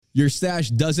Your stash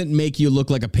doesn't make you look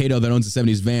like a pedo that owns a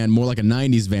 70s van, more like a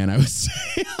 90s van, I would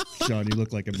say. Sean, you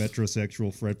look like a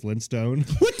metrosexual Fred Flintstone.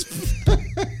 What does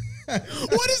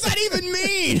that even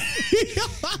mean?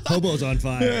 Hobo's on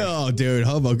fire. Oh, dude,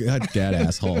 hobo, that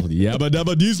asshole. Yabba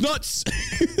dabba these nuts.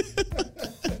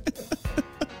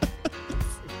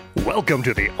 Welcome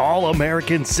to the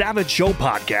All-American Savage Show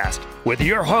podcast with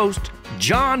your host,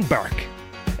 John Burke,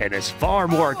 and his far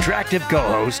more attractive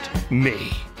co-host,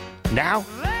 me. Now,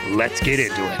 let's get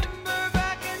into it.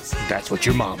 That's what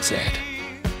your mom said.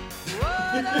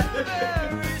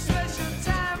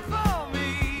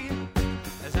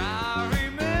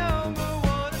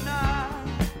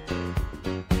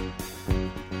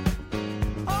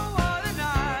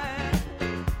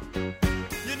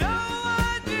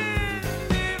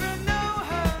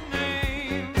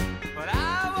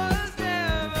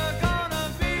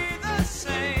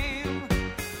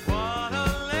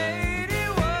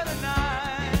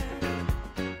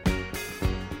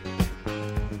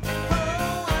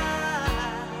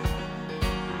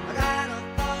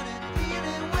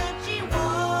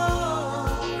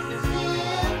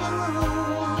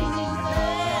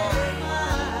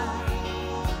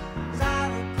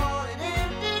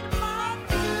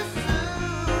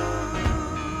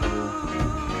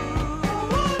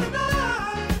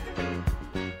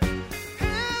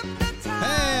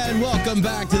 Welcome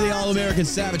back to the All-American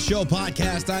Savage Show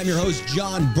podcast. I'm your host,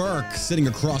 John Burke. Sitting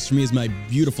across from me is my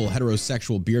beautiful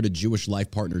heterosexual bearded Jewish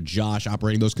life partner, Josh,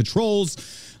 operating those controls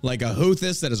like a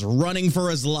Houthis that is running for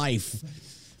his life.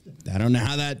 I don't know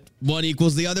how that one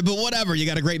equals the other, but whatever. You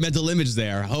got a great mental image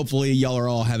there. Hopefully, y'all are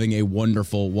all having a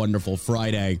wonderful, wonderful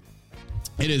Friday.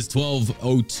 It is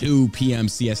 12:02 p.m.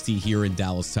 CST here in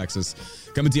Dallas, Texas.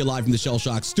 Coming to you live from the Shell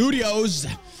Shock Studios.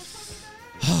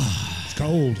 It's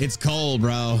cold. It's cold,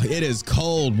 bro. It is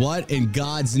cold. What in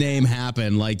God's name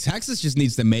happened? Like, Texas just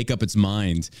needs to make up its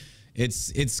mind.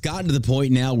 It's gotten to the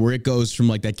point now where it goes from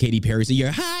like that Katy Perry, so you're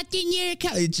hot in your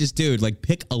car. It's just, dude, like,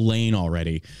 pick a lane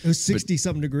already. It was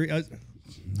 60-something degrees. It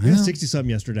was 60-something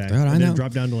yesterday. Dude, and then it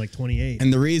dropped down to like 28.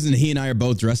 And the reason he and I are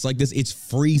both dressed like this, it's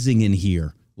freezing in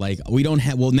here. Like, we don't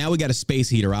have, well, now we got a space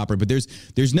heater operating, but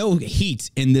there's no heat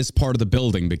in this part of the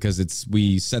building because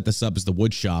we set this up as the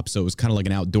wood shop, so it was kind of like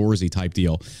an outdoorsy type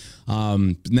deal.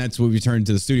 And that's what we turned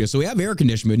into the studio. So we have air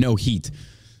conditioning, but no heat.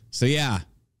 So yeah,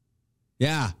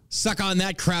 suck on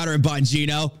that, Crowder and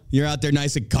Bongino. You're out there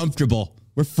nice and comfortable.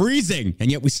 We're freezing, and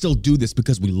yet we still do this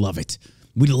because we love it.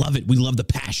 We love it. We love the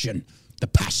passion. The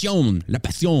passion. La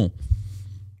passion.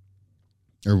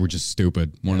 Or we're just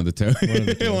stupid. One of the two.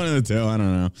 One of the two. I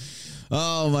don't know.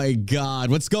 Oh, my God.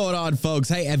 What's going on, folks?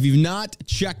 Hey, have you not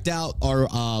checked out our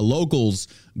locals?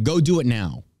 Go do it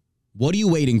now. What are you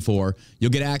waiting for?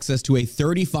 You'll get access to a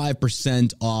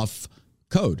 35% off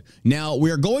code. Now,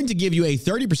 we are going to give you a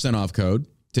 30% off code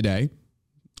today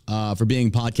for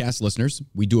being podcast listeners.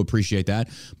 We do appreciate that.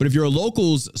 But if you're a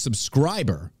locals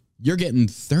subscriber, you're getting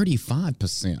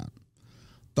 35%.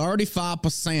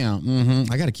 35%.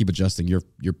 I got to keep adjusting your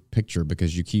picture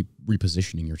because you keep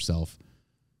repositioning yourself.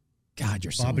 God,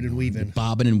 you're so bobbing and weaving. You're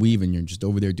bobbing and weaving. You're just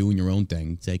over there doing your own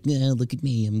thing. It's like, yeah, look at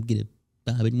me. I'm gonna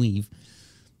bob and weave.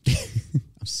 I'm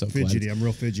so fidgety. glad. I'm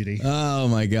real fidgety. Oh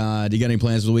my God! You got any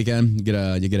plans for the weekend?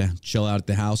 You gonna chill out at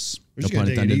the house? We're just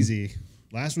gonna take it easy.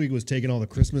 Last week was taking all the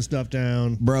Christmas stuff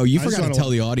down. Bro, you forgot to tell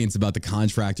the audience about the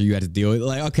contractor you had to deal with.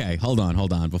 Like, okay, hold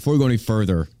on. Before we go any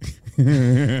further,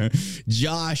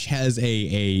 Josh has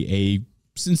a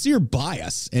sincere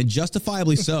bias, and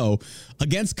justifiably so,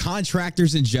 against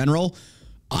contractors in general.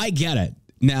 I get it.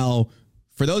 Now,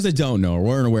 for those that don't know or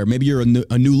weren't aware, maybe you're a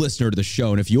new listener to the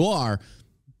show, and if you are,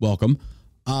 welcome.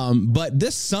 But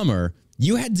this summer,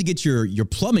 you had to get your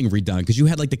plumbing redone because you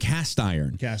had like the cast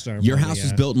iron. Your house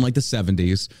was built in like the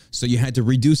 70s, so you had to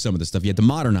redo some of the stuff. You had to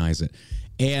modernize it.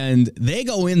 And they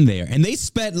go in there, and they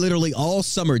spent literally all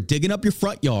summer digging up your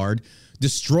front yard,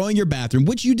 destroying your bathroom,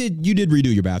 which you did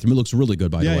redo your bathroom. It looks really good,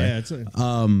 by the way.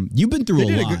 Yeah, you've been through a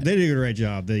lot. They did a great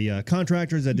job. The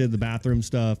contractors that did the bathroom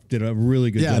stuff did a really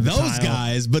good job. Yeah, those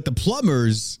guys, but the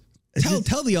plumbers,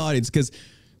 tell the audience, because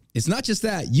it's not just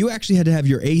that. You actually had to have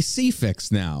your AC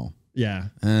fixed now. Yeah.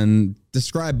 And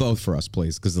describe both for us,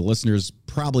 please, because the listeners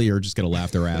probably are just going to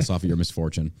laugh their ass off at your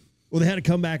misfortune. Well, they had to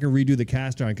come back and redo the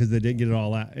cast iron because they didn't get it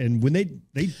all out. And when they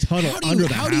tunnel under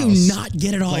the house. How do you not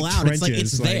get it all out? Trenches,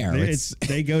 it's like it's there.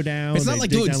 They go down. It's not like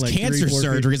doing cancer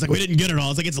surgery. It's like, we didn't get it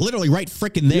all. It's like, it's literally right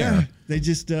freaking there. Yeah. They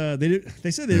just, they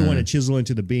said they didn't want to chisel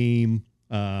into the beam.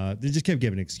 They just kept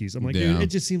giving an excuse. I'm like, dude, it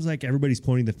just seems like everybody's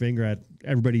pointing the finger at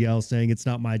everybody else saying it's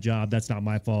not my job. That's not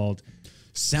my fault.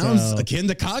 Sounds akin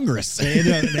to Congress. They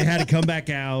had to come back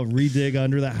out, redig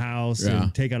under the house,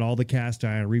 and take out all the cast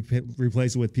iron,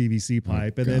 replace it with PVC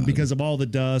pipe. And then because of all the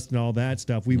dust and all that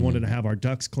stuff, we wanted to have our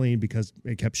ducts cleaned because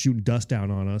it kept shooting dust down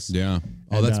on us. Yeah.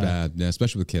 Oh, and, that's bad. Yeah,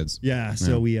 especially with kids. Yeah.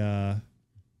 So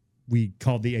we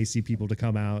called the AC people to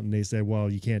come out, and they said, well,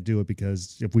 you can't do it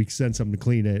because if we send something to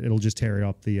clean it, it'll just tear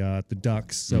up the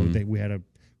ducts. So we had to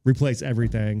replace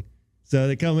everything. So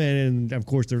they come in, and of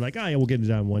course they're like, oh yeah, we'll get it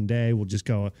done one day. We'll just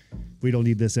go, we don't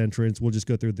need this entrance. We'll just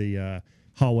go through the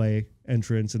hallway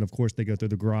entrance. And of course they go through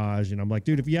the garage. And I'm like,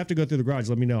 dude, if you have to go through the garage,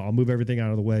 let me know. I'll move everything out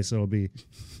of the way so it'll be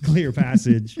clear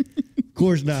passage. Of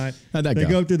course not. How'd that they go?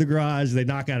 Go through the garage. They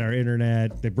knock out our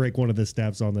internet. They break one of the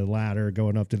steps on the ladder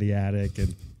going up to the attic.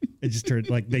 And it just turned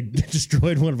like they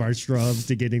destroyed one of our strubs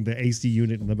to getting the AC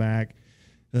unit in the back.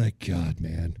 Like, God,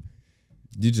 man.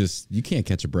 You can't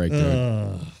catch a break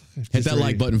there. Hit that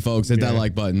like button, folks. Hit that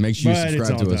like button. Make sure you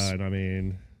subscribe to us. Done. I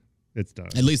mean, it's done.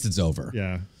 At least it's over.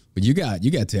 Yeah. But you got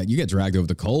dragged over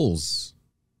the coals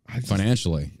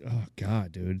financially. Oh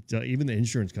God, dude! Even the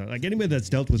insurance company, like anybody that's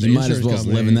dealt with you the might insurance as well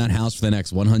company, live in that house for the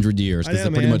next 100 years because it's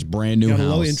a pretty much brand new got house.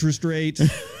 A low interest rate,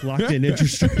 locked in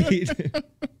interest rate.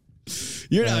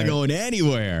 You're not going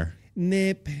anywhere.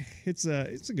 Nip. It's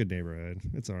a good neighborhood.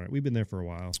 It's all right. We've been there for a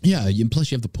while. Yeah, and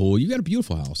plus you have the pool. You got a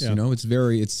beautiful house. Yeah. You know, it's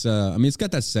I mean, it's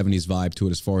got that 70s vibe to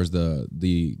it as far as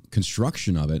the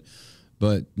construction of it.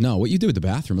 But no, what you do with the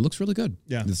bathroom, it looks really good.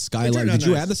 Yeah. The skylight. Did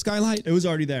you add the skylight? It was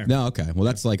already there. No, okay. Well,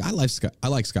 that's like I like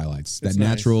skylights. That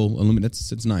natural illumination.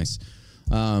 It's nice.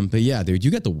 But yeah, dude,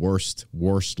 you got the worst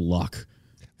luck.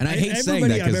 And I hate saying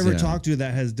that. Everybody I've ever talked to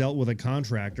that has dealt with a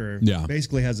contractor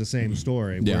basically has the same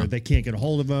story where they can't get a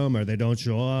hold of them or they don't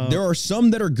show up. There are some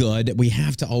that are good. We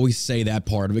have to always say that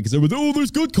part of it because they're like,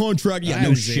 there's good contract. Yeah,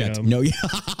 no shit. No, yeah.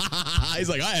 He's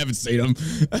like, I haven't seen them.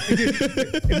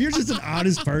 If you're just an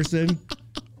honest person,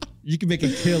 you can make a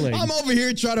killing. I'm over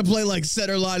here trying to play like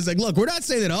center line. It's like, look, we're not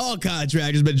saying that all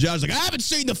contractors, but John's like, I haven't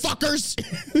seen the fuckers.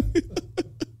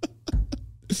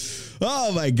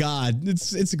 Oh my God,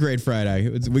 it's a great Friday.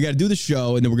 We got to do the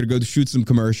show, and then we're gonna go to shoot some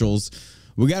commercials.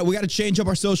 We got to change up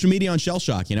our social media on Shell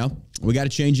Shock. You know, we got to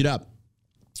change it up.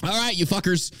 All right, you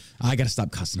fuckers. I got to stop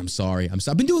cussing. I'm sorry.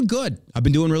 I've been doing good. I've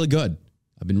been doing really good.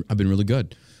 I've been really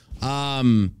good.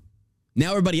 Now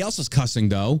everybody else is cussing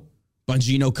though.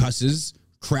 Bongino cusses.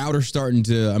 Crowder starting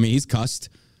to. I mean, he's cussed.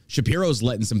 Shapiro's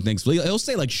letting some things. He'll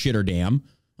say like shit or damn.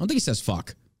 I don't think he says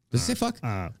fuck. Does it say fuck?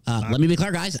 Let me be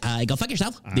clear, guys. Go fuck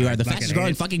yourself. You are the fastest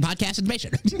growing fucking podcast in the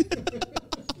nation.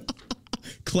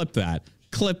 Clip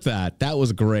that. That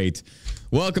was great.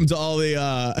 Welcome to all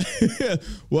the,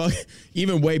 well,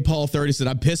 even Wade Paul 30 said,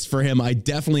 I'm pissed for him. I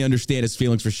definitely understand his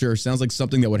feelings for sure. Sounds like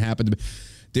something that would happen to me.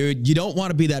 Dude, you don't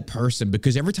want to be that person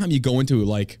because every time you go into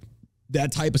like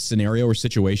that type of scenario or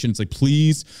situation, it's like,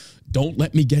 please don't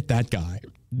let me get that guy.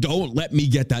 Don't let me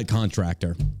get that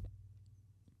contractor.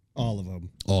 All of them.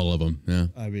 All of them, yeah.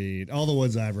 I mean, all the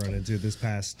ones I've run into this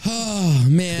past 12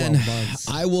 months.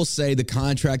 I will say the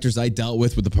contractors I dealt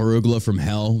with the pergola from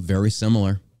hell, very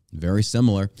similar. Very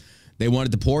similar. They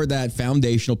wanted to pour that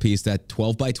foundational piece, that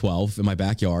 12 by 12 in my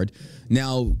backyard.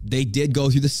 Now, they did go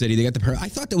through the city. They got the permit. I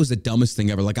thought that was the dumbest thing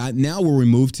ever. Like, now where we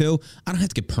moved to, I don't have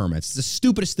to get permits. It's the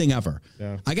stupidest thing ever.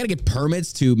 Yeah. I got to get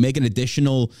permits to make an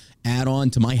additional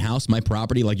add-on to my house, my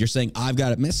property. Like, you're saying, I've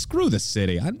got it. Man, screw the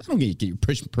city. I don't get your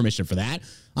permission for that.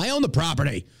 I own the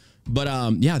property. But,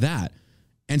 yeah, that.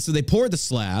 And so they poured the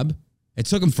slab. It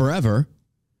took them forever.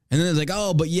 And then it's like,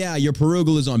 oh, but yeah, your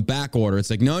pergola is on back order. It's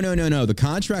like, no. The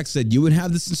contract said you would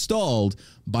have this installed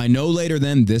by no later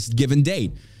than this given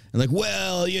date. And like,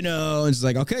 well, you know, and it's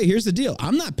like, okay, here's the deal.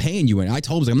 I'm not paying you. I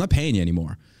told him, I'm not paying you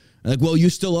anymore. And like, well, you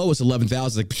still owe us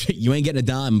 $11,000. Like, you ain't getting a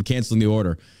dime. I'm canceling the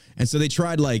order. And so they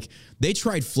tried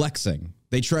flexing.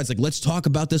 They tried, it's like, let's talk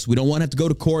about this. We don't want to have to go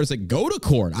to court. It's like, go to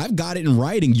court. I've got it in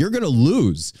writing. You're going to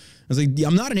lose. I was like,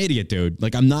 I'm not an idiot, dude.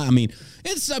 Like, I'm not, I mean,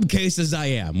 in some cases I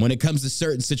am when it comes to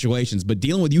certain situations, but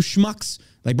dealing with you schmucks,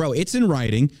 like, bro, it's in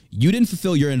writing. You didn't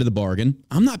fulfill your end of the bargain.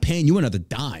 I'm not paying you another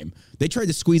dime. They tried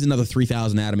to squeeze another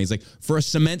 $3,000 out of me. It's like, for a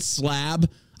cement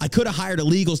slab, I could have hired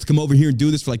illegals to come over here and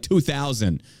do this for like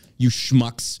 $2,000. You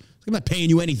schmucks. I'm not paying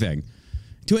you anything.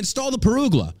 To install the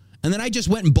pergola. And then I just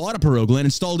went and bought a pergola and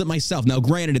installed it myself. Now,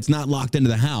 granted, it's not locked into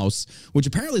the house, which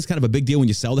apparently is kind of a big deal when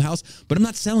you sell the house, but I'm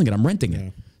not selling it. I'm renting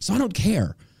it. So I don't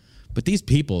care. But these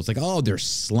people, it's like, oh, they're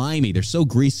slimy. They're so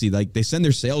greasy. Like, they send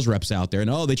their sales reps out there and,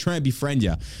 oh, they try and befriend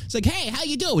you. It's like, hey, how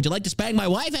you doing? Would you like to spank my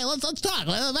wife? Hey, let's talk.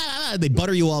 They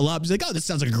butter you all up. It's like, oh, this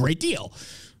sounds like a great deal.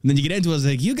 And then you get into it, it's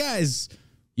like, you guys,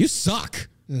 you suck.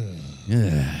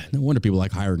 Yeah. No wonder people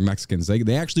like hiring Mexicans.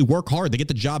 They actually work hard. They get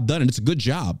the job done, and it's a good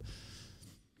job.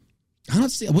 I don't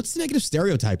see what's the negative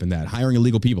stereotype in that hiring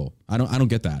illegal people. I don't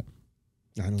get that.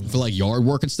 I don't know. For like yard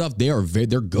work and stuff, they're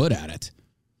good at it.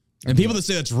 And people that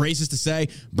say that's racist to say,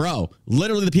 bro,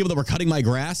 literally the people that were cutting my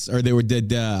grass or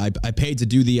I paid to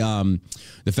do the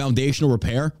foundational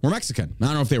repair were Mexican. I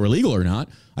don't know if they were legal or not.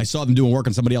 I saw them doing work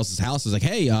on somebody else's house. I was like,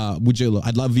 hey,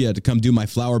 I'd love you to come do my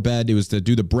flower bed. It was to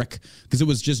do the brick because it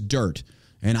was just dirt.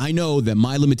 And I know that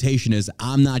my limitation is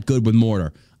I'm not good with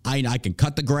mortar. I can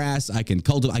cut the grass. I can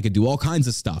cultivate. I can do all kinds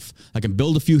of stuff. I can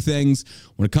build a few things.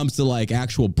 When it comes to like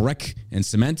actual brick and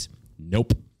cement,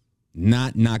 nope.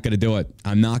 Not going to do it.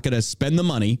 I'm not going to spend the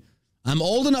money. I'm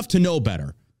old enough to know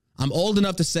better. I'm old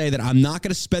enough to say that I'm not going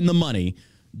to spend the money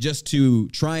just to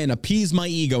try and appease my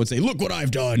ego and say, look what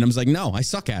I've done. And I was like, no, I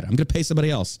suck at it. I'm going to pay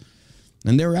somebody else.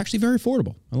 And they were actually very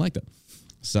affordable. I liked it.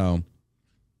 So I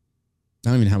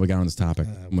don't even know how we got on this topic.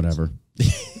 Whatever.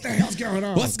 What the hell's going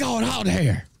on? What's going on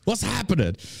here? What's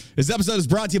happening? This episode is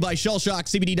brought to you by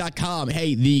ShellShockCBD.com.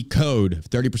 Hey, the code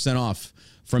 30% off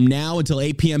from now until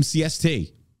 8 p.m.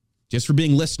 CST. Just for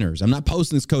being listeners. I'm not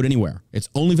posting this code anywhere. It's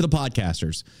only for the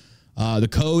podcasters. The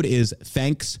code is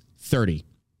THANKS30.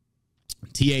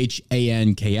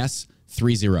 THANKS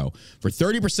 30. For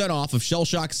 30% off of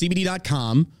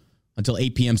ShellShockCBD.com until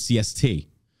 8 p.m. CST.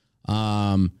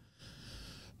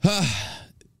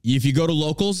 If you go to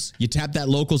Locals, you tap that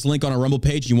Locals link on our Rumble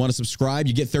page, you want to subscribe,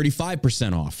 you get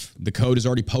 35% off. The code is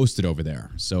already posted over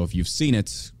there. So if you've seen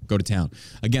it, go to town.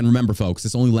 Again, remember, folks,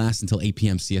 this only lasts until 8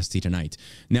 p.m. CST tonight.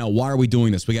 Now, why are we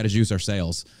doing this? We got to juice our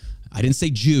sales. I didn't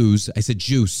say Jews. I said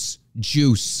juice.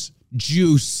 Juice.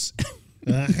 Juice.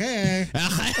 Okay.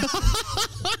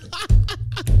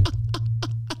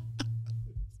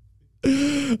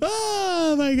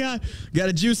 Oh, my God. Got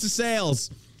to juice the sales.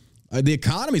 The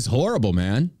economy's horrible,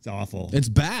 man. It's awful. It's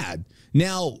bad.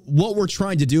 Now, what we're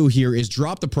trying to do here is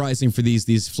drop the pricing for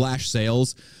these flash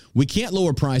sales. We can't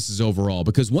lower prices overall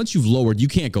because once you've lowered, you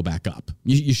can't go back up.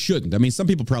 You shouldn't. I mean, some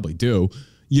people probably do.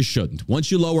 You shouldn't.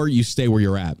 Once you lower, you stay where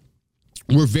you're at.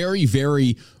 We're very,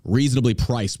 very reasonably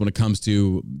priced when it comes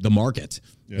to the market.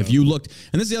 Yeah. If you looked,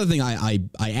 and this is the other thing I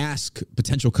ask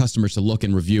potential customers to look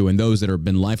and review, and those that have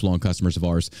been lifelong customers of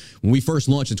ours. When we first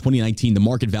launched in 2019, the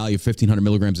market value of 1,500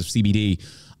 milligrams of CBD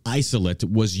isolate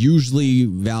was usually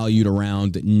valued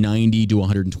around $90 to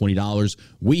 $120.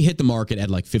 We hit the market at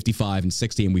like 55 and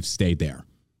 60, and we've stayed there.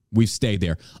 We've stayed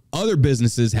there. Other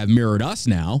businesses have mirrored us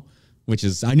now, which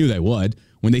is, I knew they would.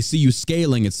 When they see you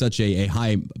scaling at such a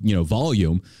high,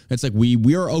 volume, it's like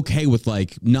we are okay with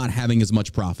like not having as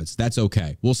much profits. That's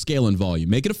okay. We'll scale in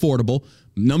volume. Make it affordable.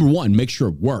 Number one, make sure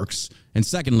it works. And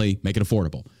secondly, make it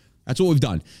affordable. That's what we've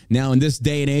done. Now, in this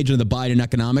day and age of the Biden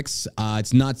economics,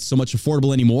 it's not so much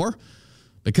affordable anymore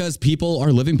because people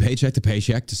are living paycheck to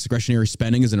paycheck. Discretionary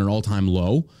spending is at an all-time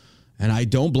low. And I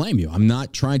don't blame you. I'm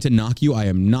not trying to knock you. I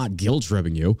am not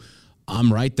guilt-tripping you.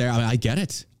 I'm right there. I get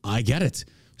it. I get it.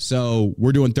 So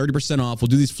we're doing 30% off. We'll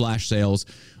do these flash sales.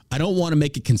 I don't want to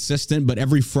make it consistent, but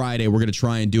every Friday we're going to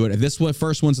try and do it. This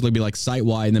first one's going to be like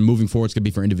site-wide, and then moving forward it's going to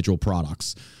be for individual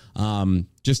products.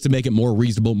 Just to make it more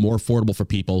reasonable, more affordable for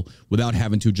people without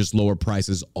having to just lower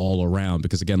prices all around.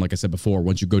 Because again, like I said before,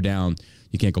 once you go down,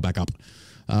 you can't go back up.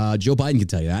 Joe Biden can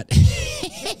tell you that.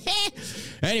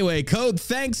 Anyway, code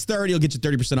THANKS30 will get you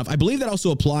 30% off. I believe that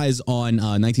also applies on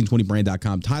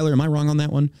 1920brand.com. Tyler, am I wrong on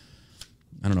that one?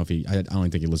 I don't know if I don't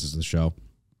think he listens to the show.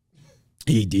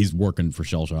 He's working for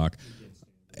Shell Shock.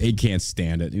 He can't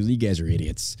stand it. You guys are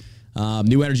idiots.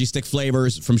 New energy stick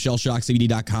flavors from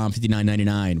ShellShockCBD.com,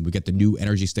 $59.99. We got the new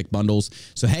energy stick bundles.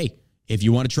 So, hey, if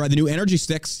you want to try the new energy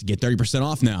sticks, get 30%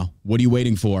 off now. What are you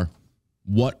waiting for?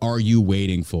 What are you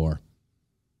waiting for?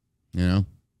 Didn't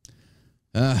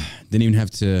even have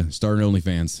to start an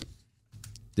OnlyFans.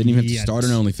 Didn't even have to start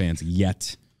an OnlyFans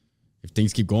yet. If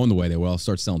things keep going the way they will, I'll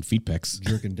start selling feet pics.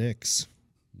 Jerking dicks.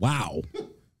 Wow.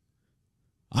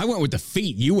 I went with the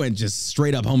feet. You went just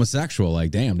straight up homosexual.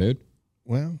 Like, damn, dude.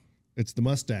 Well, it's the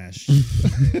mustache.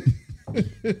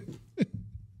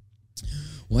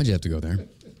 Why'd you have to go there?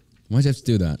 Why'd you have to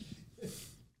do that?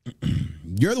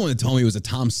 You're the one that told me it was a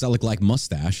Tom Selleck-like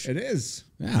mustache. It is.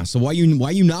 Yeah, so why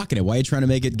you knocking it? Why are you trying to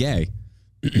make it gay?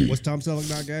 Was Tom Selleck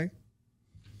not gay?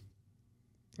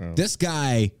 Oh. This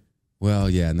guy... Well,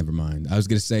 yeah, never mind. I was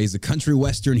going to say he's a country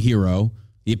western hero.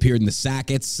 He appeared in the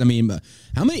Sackets. I mean,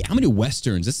 how many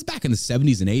westerns? This is back in the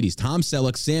 70s and 80s. Tom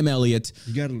Selleck, Sam Elliott.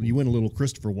 You went a little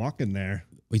Christopher Walken there.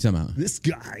 What are you talking about?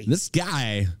 This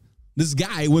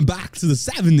guy went back to the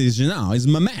 70s, He's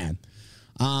my man.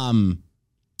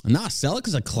 Selleck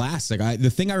is a classic.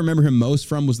 The thing I remember him most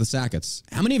from was the Sackets.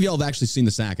 How many of y'all have actually seen the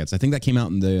Sackets? I think that came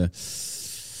out in the...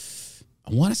 I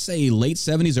I want to say late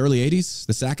 70s, early 80s,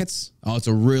 the Sacketts. Oh, it's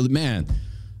a really, man,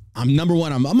 I'm number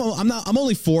one. I'm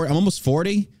almost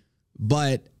 40,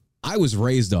 but I was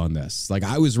raised on this. Like,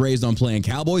 I was raised on playing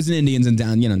Cowboys and Indians and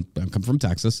down, I come from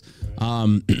Texas.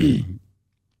 And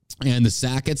the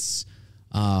Sacketts,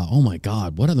 oh my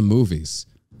God, what are the movies?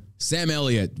 Sam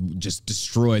Elliott just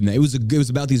destroyed. It was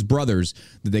about these brothers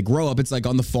that they grow up. It's like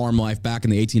on the farm life back in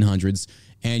the 1800s.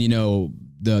 And,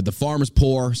 the farm is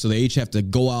poor, so they each have to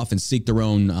go off and seek their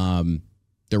own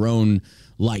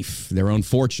life, their own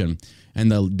fortune.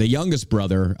 And the youngest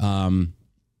brother,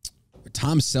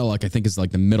 Tom Selleck, I think is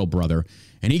like the middle brother,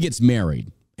 and he gets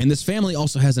married. And this family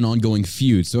also has an ongoing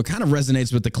feud. So it kind of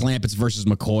resonates with the Clampetts versus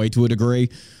McCoy to a degree.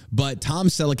 But Tom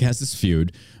Selleck has this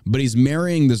feud, but he's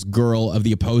marrying this girl of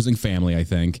the opposing family, I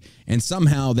think. And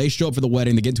somehow they show up for the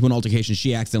wedding, they get into an altercation,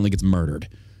 she accidentally gets murdered.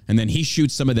 And then he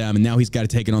shoots some of them, and now he's got to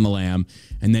take it on the lam,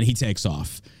 and then he takes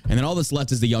off. And then all that's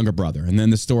left is the younger brother. And then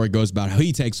the story goes about how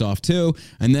he takes off too,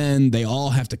 and then they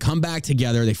all have to come back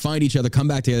together. They find each other, come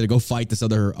back together to go fight this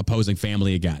other opposing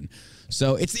family again.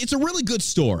 So it's a really good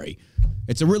story.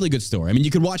 It's a really good story. I mean,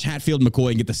 you could watch Hatfield and McCoy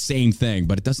and get the same thing,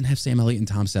 but it doesn't have Sam Elliott and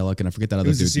Tom Selleck, and I forget that other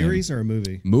dude's name. It was a series or a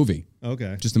movie? Movie.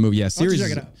 Okay. Just a movie. Yeah, series.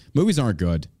 Check it out. Movies aren't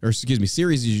good. Or excuse me,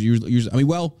 series is usually. I mean,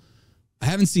 well, I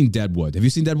haven't seen Deadwood. Have you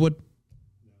seen Deadwood?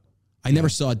 I never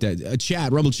saw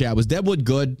Rumble Chat. Was Deadwood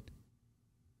good?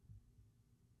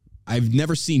 I've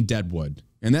never seen Deadwood.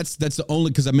 And that's the only,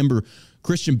 because I remember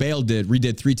Christian Bale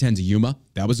redid 310 to Yuma.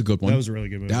 That was a good one. That was a really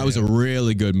good movie. That was a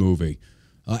really good movie.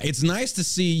 It's nice to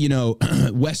see,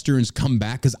 Westerns come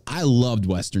back, because I loved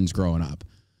Westerns growing up.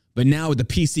 But now with the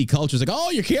PC culture, it's like,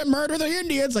 oh, you can't murder the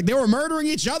Indians. Like, they were murdering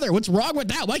each other. What's wrong with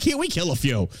that? Why can't we kill a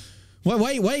few?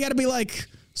 Why you got to be like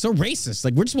so racist?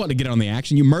 Like, we're just wanting to get on the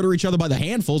action. You murder each other by the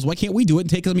handfuls. Why can't we do it and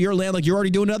take some of your land like you're already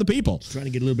doing to other people? Trying to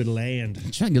get a little bit of land.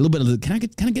 Trying to get a little bit of,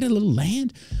 can I get a little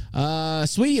land?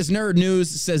 Sweetiest Nerd News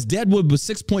says Deadwood was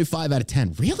 6.5 out of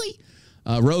 10. Really?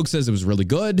 Rogue says it was really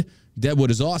good.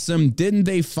 Deadwood is awesome. Didn't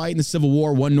they fight in the Civil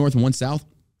War, one North and one South?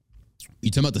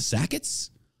 You talking about the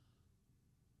Sacketts?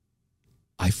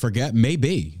 I forget.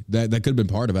 Maybe. That could have been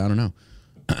part of it. I don't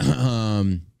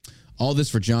know. All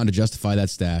this for John to justify that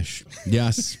stash.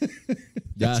 Yes.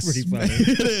 Yes. Pretty funny.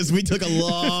 It is. We took a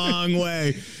long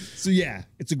way. So, yeah,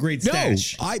 it's a great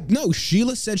stash. No,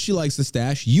 Sheila said she likes the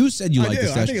stash. You said you like the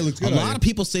stash. I think it looks good. A lot of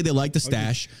people say they like the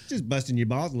stash. Just busting your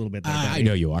balls a little bit. I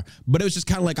know you are. But it was just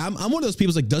kind of like, I'm one of those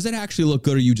people like, does it actually look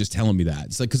good, or are you just telling me that?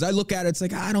 It's like, because I look at it, it's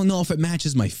like, I don't know if it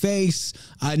matches my face.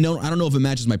 I don't know if it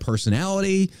matches my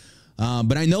personality.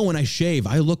 But I know when I shave,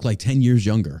 I look like 10 years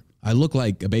younger. I look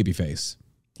like a baby face,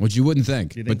 which you wouldn't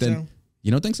think. You think but then, so?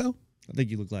 You don't think so? I think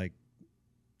you look like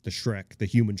the Shrek, the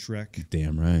human Shrek.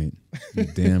 Damn right. You're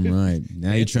damn right.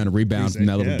 Now you're trying to rebound from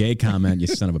that little gay comment, you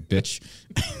son of a bitch.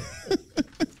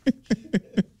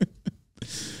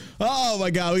 Oh, my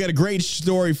God. We got a great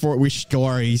story for it.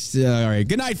 Stories. All right.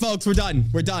 Good night, folks. We're done.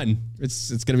 It's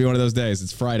going to be one of those days.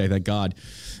 It's Friday, thank God.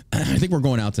 I think we're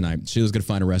going out tonight. Sheila's going to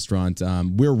find a restaurant.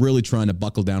 We're really trying to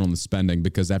buckle down on the spending,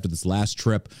 because after this last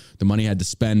trip, the money I had to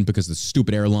spend because of the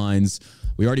stupid airlines.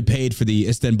 We already paid for the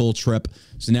Istanbul trip.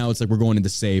 So now it's like we're going into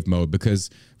save mode, because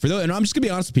and I'm just going to be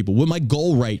honest with people. What my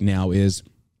goal right now is,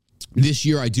 this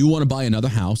year I do want to buy another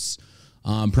house,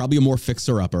 probably a more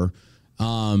fixer-upper.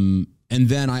 And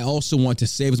then I also want to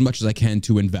save as much as I can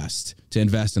to invest in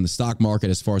the stock market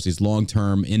as far as these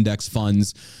long-term index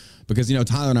funds. Because,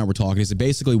 Tyler and I were talking. So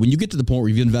basically, when you get to the point where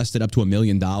you've invested up to $1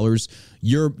 million,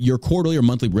 your quarterly or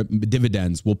monthly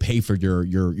dividends will pay for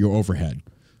your overhead,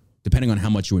 depending on how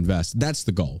much you invest. That's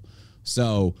the goal.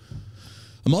 So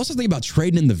I'm also thinking about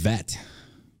trading in the vet.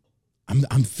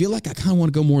 I feel like I kind of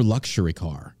want to go more luxury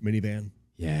car. Minivan.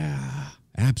 Yeah,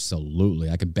 absolutely.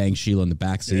 I could bang Sheila in the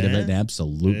backseat of it.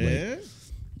 Absolutely. Yeah.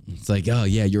 It's like, oh,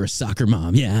 yeah, you're a soccer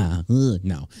mom. Yeah.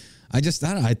 No. I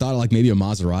thought like maybe a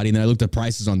Maserati, and then I looked at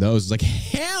prices on those. It's like,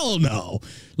 hell no.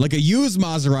 Like a used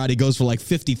Maserati goes for like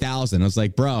 $50,000. I was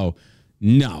like, bro,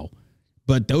 no.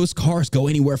 But those cars go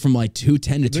anywhere from like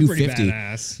 $210,000 to $250,000. Pretty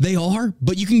badass. They are,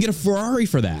 but you can get a Ferrari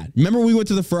for that. Remember we went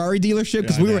to the Ferrari dealership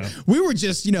because we were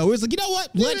just, it was like, you know what?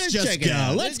 Let's just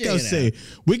go. Let's go see.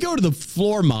 We go to the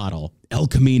floor model, El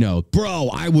Camino.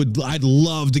 Bro, I'd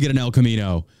love to get an El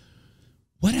Camino.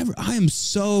 Whatever. I am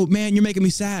so, man, you're making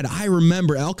me sad. I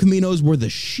remember El Caminos were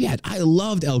the shit. I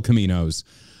loved El Caminos.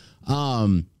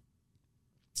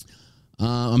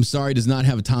 I'm sorry, does not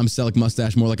have a Tom Selleck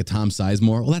mustache, more like a Tom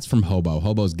Sizemore. Well, that's from Hobo.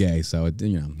 Hobo's gay, so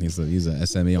he's a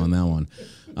SME on that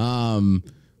one.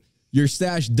 Your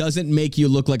stash doesn't make you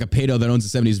look like a pedo that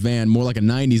owns a 70s van, more like a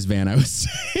 90s van, I would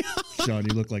say. Sean,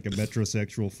 you look like a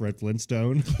metrosexual Fred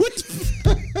Flintstone.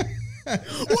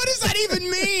 What does that even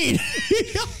mean?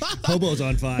 Hobo's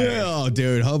on fire. Oh,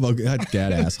 dude, hobo,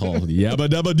 that asshole. Yabba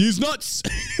dabba these nuts.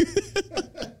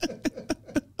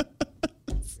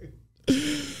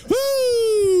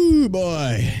 Woo,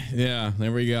 boy. Yeah,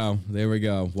 there we go. There we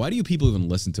go. Why do you people even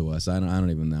listen to us? I don't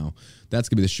even know. That's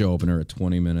gonna be the show opener at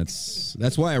 20 minutes.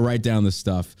 That's why I write down this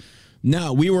stuff.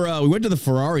 No, we went to the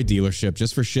Ferrari dealership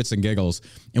just for shits and giggles,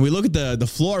 and we look at the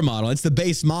floor model. It's the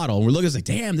base model. And we're looking, it's like,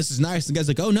 damn, this is nice. And the guy's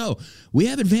like, oh no, we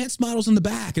have advanced models in the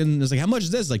back. And it's like, how much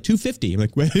is this? Like $250. I'm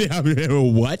like,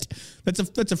 what? That's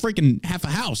a freaking half a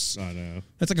house. I know.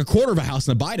 That's like a quarter of a house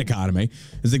in the Byte economy.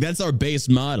 It's like, that's our base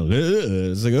model.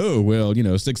 It's like, oh well,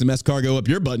 stick some S cargo up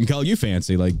your butt and call you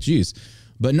fancy. Like, geez.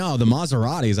 But no, the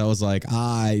Maseratis, I was like,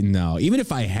 no. Even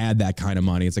if I had that kind of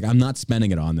money, it's like, I'm not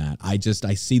spending it on that. I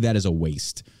see that as a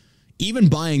waste. Even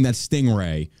buying that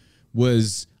Stingray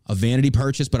was a vanity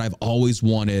purchase, but I've always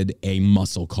wanted a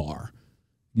muscle car.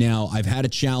 Now, I've had a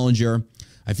Challenger.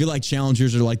 I feel like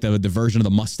Challengers are like the version of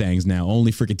the Mustangs now.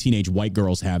 Only freaking teenage white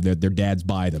girls have their dads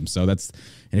buy them. So and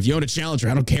if you own a Challenger,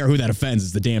 I don't care who that offends.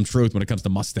 It's the damn truth when it comes to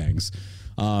Mustangs.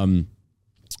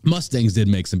 Mustangs did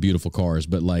make some beautiful cars,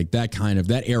 but like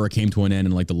that era came to an end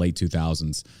in like the late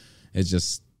 2000s.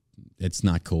 It's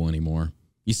not cool anymore.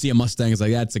 You see a Mustang, it's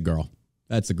like, that's a girl.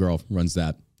 That's a girl runs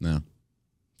that. No.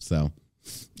 So,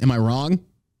 am I wrong?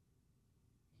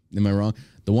 The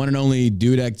one and only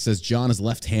Dudek says John is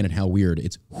left-handed. How weird.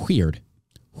 It's weird.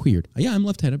 Yeah, I'm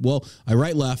left-handed. Well, I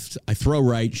write left, I throw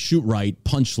right, shoot right,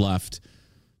 punch left.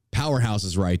 Powerhouse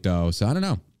is right, though. So, I don't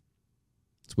know.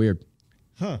 It's weird.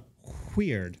 Huh.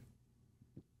 Weird.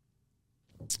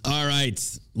 All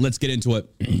right, let's get into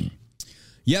it.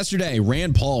 Yesterday,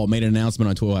 Rand Paul made an announcement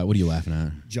on Twitter. What are you laughing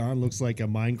at? John looks like a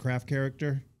Minecraft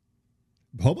character.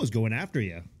 Hobo's going after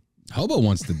you. Hobo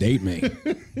wants to date me.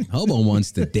 Hobo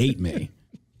wants to date me.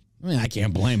 I mean, I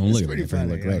can't blame him. Look at me.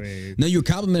 Look great. No, you were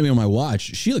complimenting me on my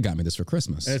watch. Sheila got me this for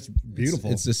Christmas. That's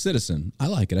beautiful. It's a Citizen. I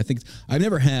like it. I've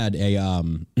never had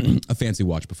a fancy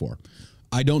watch before.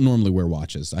 I don't normally wear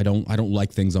watches. I don't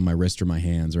like things on my wrist or my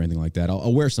hands or anything like that.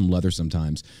 I'll wear some leather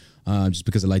sometimes, just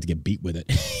because I like to get beat with it.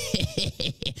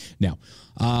 Now,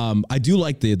 I do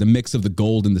like the mix of the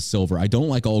gold and the silver. I don't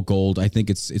like all gold. I think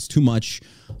it's too much.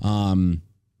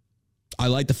 I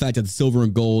like the fact that the silver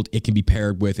and gold, it can be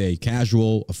paired with a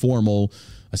casual, a formal,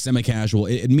 a semi-casual.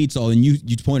 It meets all. And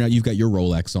you point out you've got your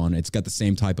Rolex on. It's got the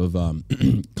same type of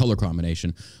color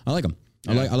combination. I like them.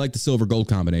 Yeah. I like the silver gold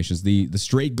combinations. The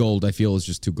straight gold I feel is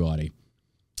just too gaudy.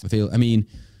 I mean,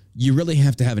 you really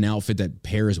have to have an outfit that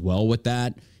pairs well with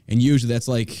that, and usually that's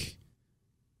like,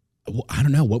 I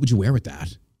don't know, what would you wear with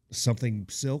that? Something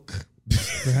silk,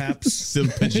 perhaps.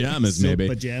 Silk pajamas, maybe.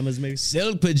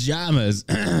 Silk pajamas.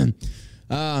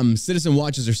 Citizen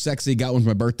watches are sexy. Got one for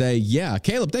my birthday. Yeah,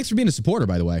 Caleb, thanks for being a supporter,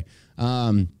 by the way.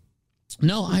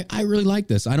 No, I really like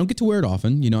this. I don't get to wear it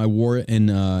often. I wore it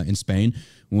in Spain.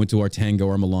 We went to our Tango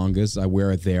or Malongas. I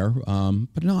wear it there.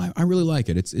 But no, I really like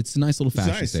it. It's a nice little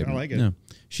fashion statement. I like it. Yeah.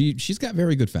 She's got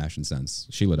very good fashion sense.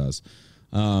 Sheila does.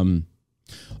 All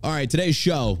right, today's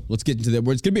show. Let's get into that.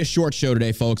 It's going to be a short show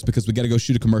today, folks, because we got to go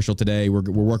shoot a commercial today. We're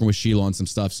working with Sheila on some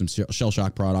stuff, some Shell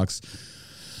Shock products.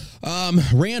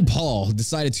 Rand Paul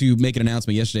decided to make an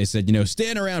announcement yesterday. Said,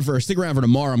 stick around for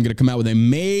tomorrow. I'm going to come out with a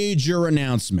major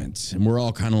announcement. And we're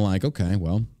all kind of like, okay,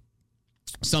 well.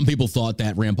 Some people thought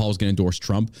that Rand Paul was going to endorse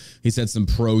Trump. He said some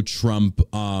pro-Trump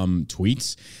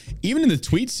tweets. Even in the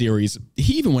tweet series,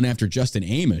 he even went after Justin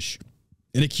Amash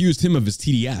and accused him of his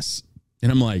TDS.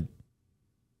 And I'm like,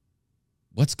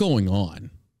 what's going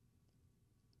on?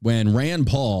 When Rand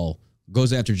Paul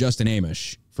goes after Justin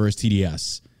Amash for his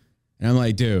TDS. And I'm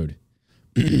like, dude,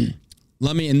 and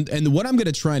what I'm going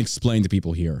to try and explain to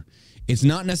people here, it's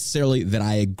not necessarily that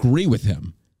I agree with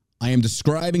him. I am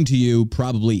describing to you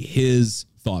probably his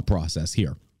thought process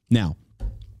here. Now,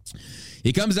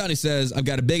 he comes out and he says, I've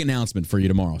got a big announcement for you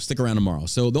tomorrow. Stick around tomorrow.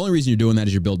 So the only reason you're doing that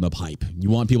is you're building up hype. You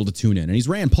want people to tune in. And he's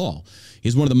Rand Paul.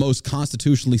 He's one of the most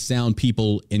constitutionally sound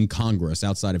people in Congress.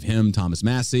 Outside of him, Thomas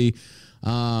Massey.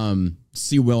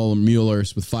 C. Will Mueller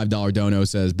with $5 dono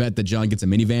says, bet that John gets a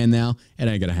minivan now. It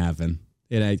ain't going to happen.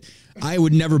 I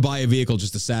would never buy a vehicle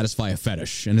just to satisfy a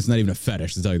fetish. And it's not even a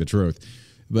fetish, to tell you the truth.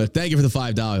 But thank you for the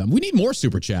 $5. We need more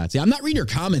super chats. Yeah, I'm not reading your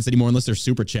comments anymore unless they're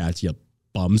super chats, you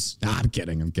bums. I'm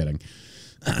kidding.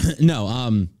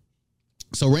 No,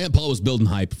 so Rand Paul was building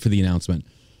hype for the announcement.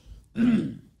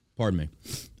 Pardon me.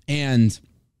 And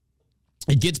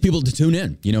it gets people to tune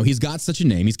in. He's got such a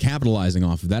name. He's capitalizing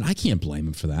off of that. I can't blame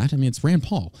him for that. I mean, it's Rand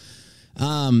Paul.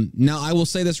 Now, I will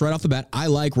say this right off the bat. I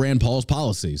like Rand Paul's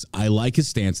policies. I like his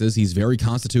stances. He's very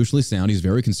constitutionally sound. He's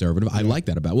very conservative. I like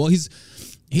that about. Well,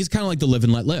 he's kind of like the live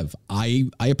and let live. I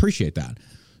appreciate that.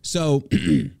 So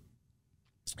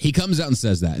he comes out and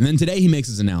says that. And then today he makes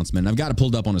his announcement. I've got it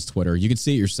pulled up on his Twitter. You can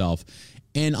see it yourself.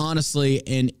 And honestly,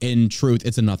 in truth,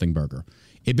 it's a nothing burger.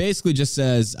 It basically just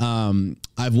says, I've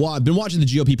been watching the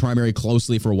GOP primary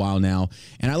closely for a while now,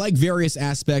 and I like various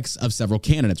aspects of several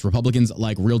candidates. Republicans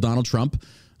like real Donald Trump.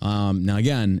 Now,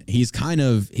 again, he's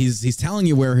telling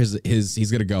you where he's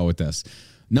going to go with this.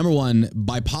 Number one,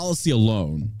 by policy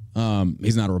alone,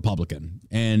 he's not a Republican.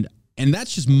 And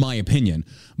that's just my opinion.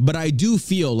 But I do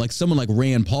feel like someone like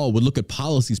Rand Paul would look at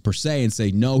policies per se and say,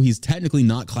 no, he's technically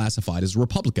not classified as a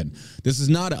Republican. This is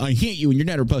not, I hate you and you're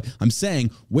not a Republican. I'm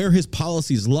saying where his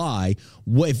policies lie,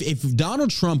 if Donald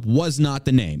Trump was not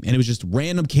the name and it was just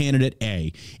random candidate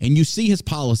A, and you see his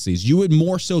policies, you would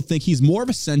more so think he's more of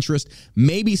a centrist,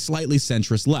 for slightly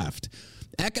centrist left.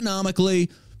 Economically,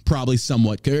 probably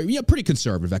somewhat, pretty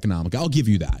conservative economically. I'll give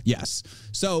you that. Yes.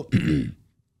 So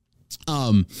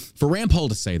for Rand Paul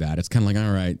to say that, it's kind of like,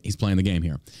 all right, he's playing the game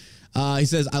here. He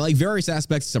says, I like various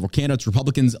aspects of several candidates.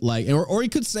 Republicans like, or he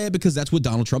could say it because that's what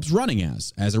Donald Trump's running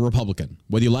as a Republican.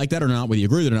 Whether you like that or not, whether you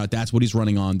agree with it or not, that's what he's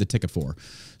running on the ticket for.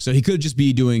 So he could just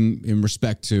be doing in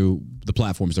respect to the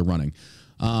platforms they're running.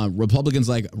 Republicans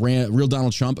like real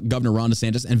Donald Trump, Governor Ron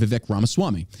DeSantis, and Vivek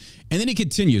Ramaswamy. And then he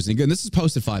continues, and again, this is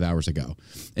posted 5 hours ago.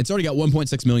 It's already got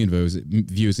 1.6 million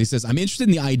views. He says, I'm interested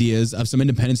in the ideas of some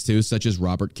independents too, such as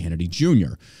Robert Kennedy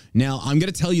Jr. Now, I'm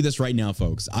going to tell you this right now,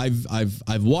 folks. I've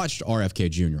watched RFK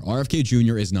Jr. RFK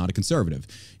Jr. is not a conservative.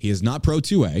 He is not pro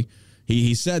 2A.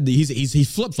 He said that he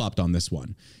flip-flopped on this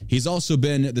one. He's also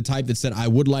been the type that said, I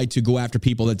would like to go after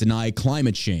people that deny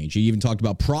climate change. He even talked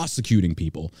about prosecuting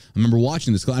people. I remember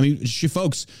watching this. I mean,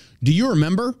 folks, do you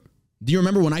remember? Do you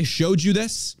remember when I showed you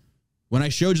this? When I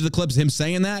showed you the clips of him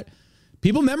saying that?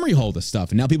 People memory hold this stuff.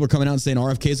 And now people are coming out and saying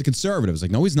RFK is a conservative. It's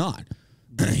like, no, he's not.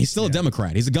 He's still a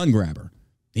Democrat. He's a gun grabber.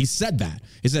 He said that.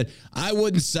 He said, I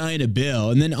wouldn't sign a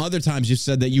bill. And then other times you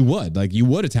said that you would. Like, you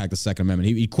would attack the Second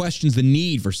Amendment. He questions the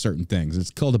need for certain things.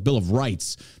 It's called the Bill of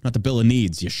Rights, not the Bill of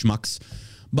Needs, you schmucks.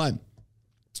 But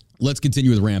let's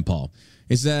continue with Rand Paul.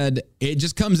 He said, it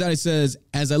just comes out, he says,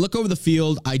 as I look over the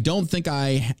field, I don't think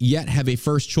I yet have a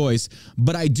first choice,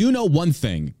 but I do know one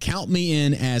thing. Count me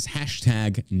in as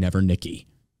 #NeverNikki.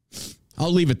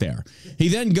 I'll leave it there. He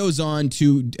then goes on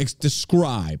to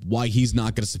describe why he's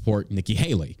not going to support Nikki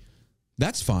Haley.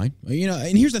 That's fine. You know,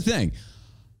 and here's the thing.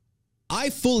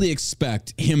 I fully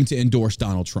expect him to endorse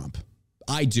Donald Trump.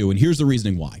 I do, and here's the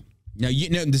reasoning why. Now,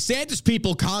 DeSantis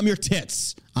people, calm your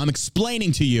tits. I'm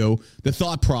explaining to you the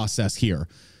thought process here.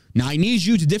 Now, I need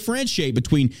you to differentiate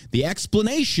between the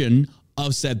explanation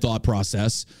of said thought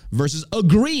process versus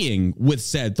agreeing with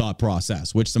said thought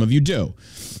process, which some of you do.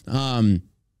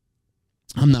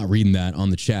 I'm not reading that on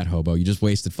the chat, hobo. You just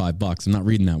wasted $5. I'm not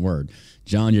reading that word.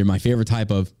 John, you're my favorite type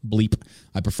of bleep.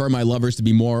 I prefer my lovers to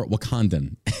be more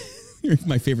Wakandan. You're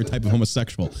my favorite type of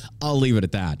homosexual. I'll leave it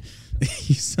at that.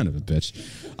 You son of a bitch.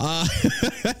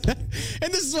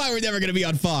 And this is why we're never going to be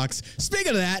on Fox.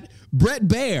 Speaking of that, Bret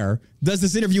Baier does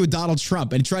this interview with Donald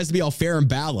Trump, and he tries to be all fair and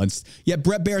balanced. Yet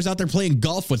Bret Baier's out there playing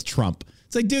golf with Trump.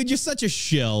 It's like, dude, you're such a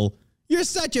shill. You're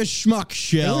such a schmuck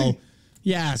shill. Really?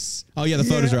 Yes. Oh, yeah, the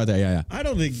photos are out there. Yeah. I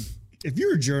don't think, if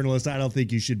you're a journalist, I don't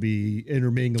think you should be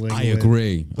intermingling. I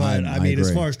agree. But I mean,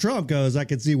 as far as Trump goes, I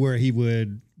could see where he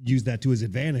would use that to his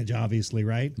advantage, obviously,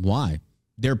 right? Why?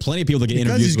 There are plenty of people that get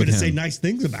interviews with him. Because he's going to say nice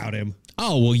things about him.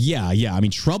 Oh, well, yeah. I mean,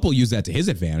 Trump will use that to his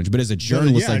advantage, but as a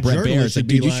journalist like Bret Baier, it's like,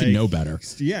 dude, you should know better.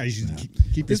 Yeah, you should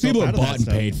keep These people are bought and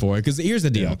paid for it, because here's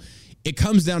the deal. Yeah. It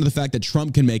comes down to the fact that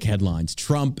Trump can make headlines.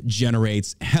 Trump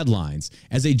generates headlines.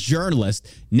 As a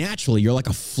journalist, naturally, you're like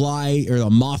a fly or a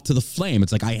moth to the flame.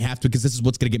 It's like, I have to, because this is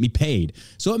what's going to get me paid.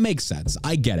 So it makes sense.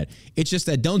 I get it. It's just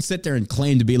that don't sit there and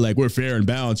claim to be like, we're fair and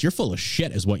balanced. You're full of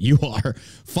shit is what you are.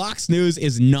 Fox News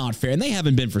is not fair, and they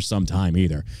haven't been for some time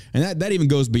either. And that even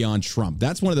goes beyond Trump.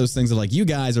 That's one of those things that, like, you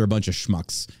guys are a bunch of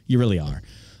schmucks. You really are.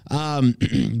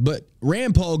 But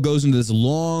Rand Paul goes into this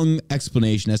long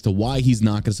explanation as to why he's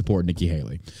not going to support Nikki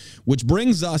Haley, which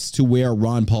brings us to where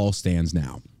Ron Paul stands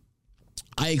now.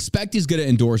 I expect he's going to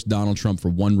endorse Donald Trump for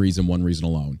one reason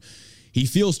alone. He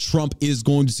feels Trump is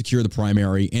going to secure the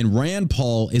primary, and Rand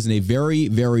Paul is in a very,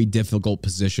 very difficult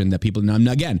position that people,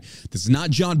 now again, this is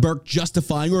not John Burke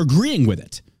justifying or agreeing with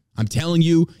it. I'm telling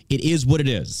you, it is what it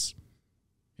is.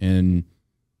 And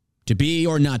to be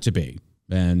or not to be.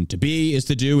 And to be is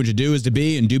to do, and to do is to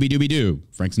be, and doobie-doobie-doo,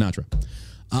 Frank Sinatra.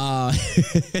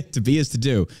 To be is to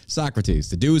do, Socrates.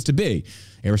 To do is to be,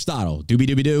 Aristotle.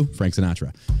 Doobie-doobie-doo, Frank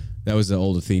Sinatra. That was the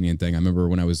old Athenian thing. I remember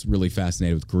when I was really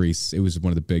fascinated with Greece, it was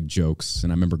one of the big jokes.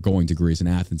 And I remember going to Greece and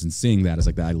Athens and seeing that. I was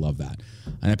like, I love that.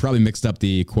 And I probably mixed up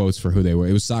the quotes for who they were.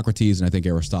 It was Socrates, and I think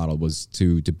Aristotle was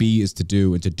to be is to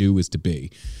do, and to do is to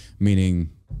be. Meaning,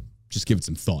 just give it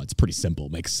some thought. It's pretty simple.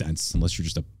 It makes sense, unless you're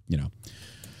just a,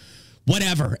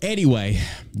 whatever. Anyway,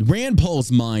 Rand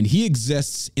Paul's mind, he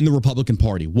exists in the Republican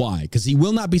Party. Why? Because he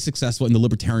will not be successful in the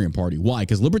Libertarian Party. Why?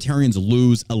 Because libertarians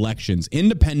lose elections.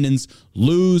 Independents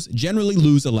generally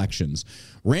lose elections.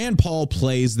 Rand Paul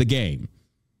plays the game.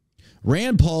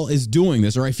 Rand Paul is doing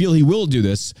this, or I feel he will do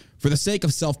this, for the sake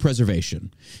of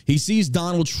self-preservation. He sees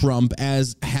Donald Trump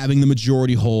as having the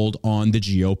majority hold on the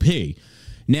GOP.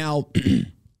 Now,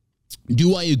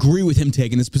 do I agree with him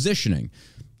taking this positioning?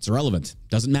 It's irrelevant.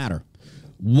 Doesn't matter.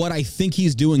 What I think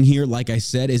he's doing here, like I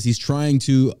said, is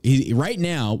right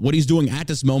now, what he's doing at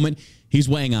this moment, he's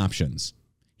weighing options.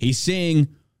 He's going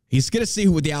to see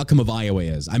what the outcome of Iowa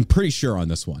is. I'm pretty sure on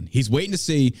this one. He's waiting to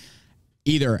see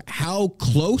either how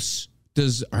close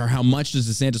or how much does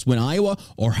DeSantis win Iowa,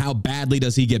 or how badly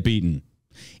does he get beaten.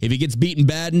 If he gets beaten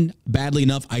badly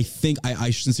enough, I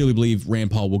sincerely believe Rand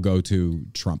Paul will go to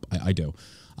Trump. I do.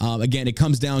 Again, it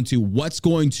comes down to what's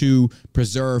going to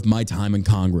preserve my time in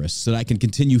Congress so that I can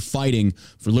continue fighting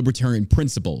for libertarian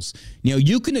principles. Now,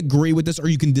 you can agree with this or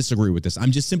you can disagree with this.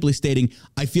 I'm just simply stating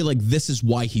I feel like this is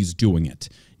why he's doing it.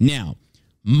 Now,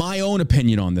 my own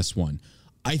opinion on this one,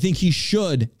 I think he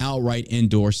should outright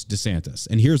endorse DeSantis.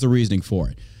 And here's the reasoning for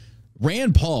it.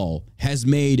 Rand Paul has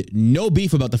made no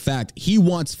beef about the fact he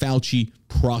wants Fauci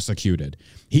prosecuted.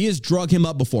 He has drug him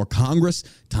up before Congress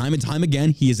time and time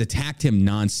again. He has attacked him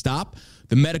nonstop.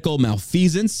 The medical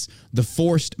malfeasance, the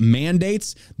forced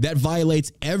mandates, that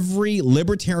violates every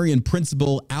libertarian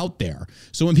principle out there.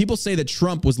 So when people say that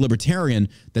Trump was libertarian,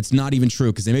 that's not even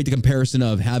true, because they make the comparison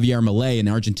of Javier Milei in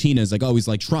Argentina is like, oh, he's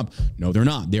like Trump. No, they're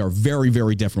not. They are very,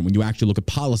 very different when you actually look at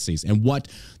policies and what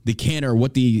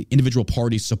the individual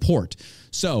parties support.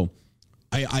 So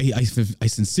I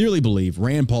sincerely believe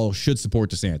Rand Paul should support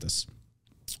DeSantis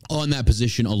on that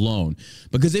position alone,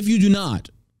 because if you do not,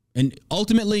 and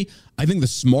ultimately, I think the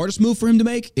smartest move for him to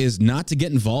make is not to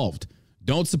get involved.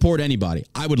 Don't support anybody.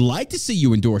 I would like to see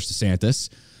you endorse DeSantis,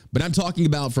 but I'm talking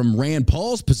about from Rand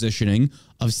Paul's positioning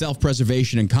of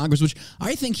self-preservation in Congress, which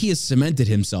I think he has cemented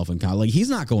himself in Congress. Like, he's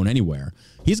not going anywhere.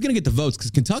 He's going to get the votes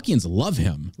because Kentuckians love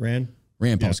him. Rand Paul,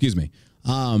 yeah. Excuse me.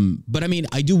 But I mean,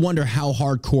 I do wonder how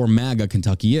hardcore MAGA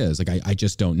Kentucky is. Like, I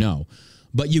just don't know.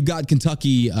 But you've got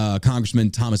Kentucky Congressman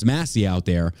Thomas Massie out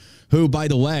there, who, by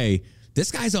the way, this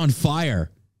guy's on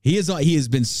fire. He has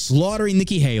been slaughtering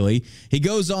Nikki Haley. He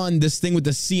goes on this thing with the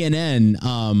CNN,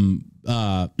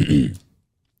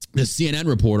 the CNN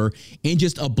reporter, and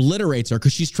just obliterates her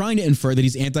because she's trying to infer that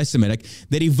he's anti-Semitic,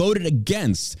 that he voted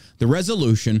against the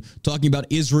resolution talking about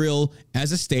Israel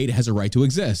as a state has a right to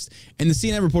exist. And the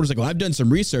CNN reporter's like, well, I've done some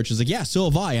research. He's like, yeah, so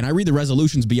have I. And I read the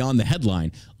resolutions beyond the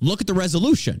headline. Look at the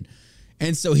resolution.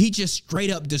 And so he just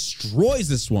straight up destroys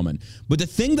this woman. But the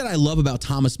thing that I love about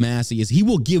Thomas Massie is he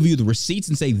will give you the receipts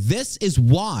and say, this is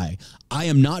why I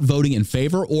am not voting in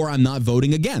favor or I'm not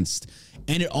voting against.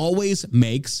 And it always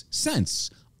makes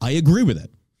sense. I agree with it.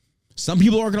 Some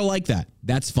people aren't going to like that.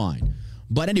 That's fine.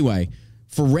 But anyway,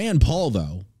 for Rand Paul,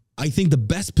 though, I think the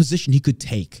best position he could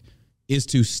take is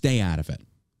to stay out of it.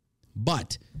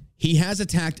 But he has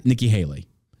attacked Nikki Haley.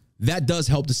 That does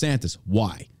help DeSantis.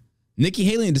 Why? Nikki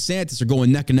Haley and DeSantis are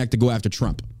going neck and neck to go after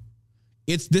Trump.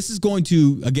 This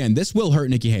will hurt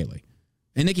Nikki Haley.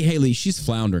 And Nikki Haley, she's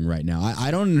floundering right now.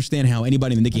 I don't understand how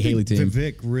anybody in the Nikki Haley team...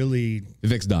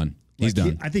 Vivek's done. He's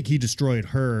done. I think he destroyed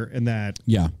her in that...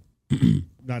 Yeah.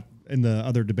 Not in the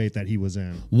other debate that he was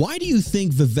in. Why do you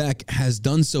think Vivek has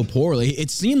done so poorly?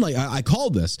 It seemed like I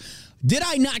called this. Did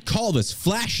I not call this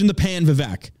flash in the pan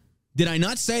Vivek? Did I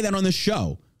not say that on this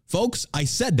show? Folks, I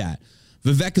said that.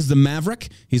 Vivek is the maverick.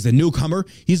 He's the newcomer.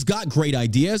 He's got great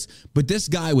ideas, but this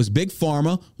guy was big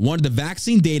pharma, wanted the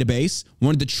vaccine database,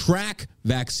 wanted to track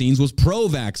vaccines, was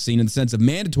pro-vaccine in the sense of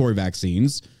mandatory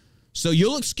vaccines. So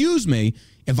you'll excuse me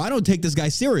if I don't take this guy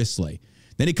seriously.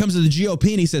 Then he comes to the GOP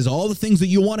and he says all the things that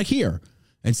you want to hear.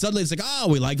 And suddenly it's like, oh,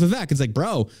 we like Vivek. It's like,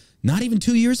 bro, not even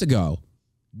 2 years ago,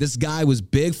 this guy was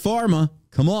big pharma.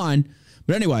 Come on.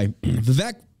 But anyway,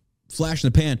 Vivek, flash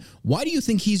in the pan. Why do you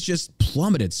think he's just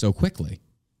plummeted so quickly?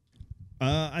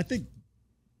 I think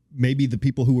maybe the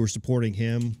people who are supporting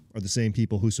him are the same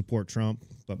people who support Trump,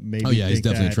 but maybe he's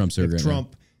definitely a Trump surrogate. If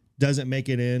Trump doesn't make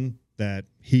it in, that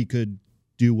he could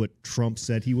do what Trump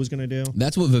said he was going to do.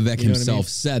 That's what Vivek himself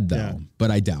said, though. Yeah.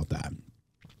 But I doubt that.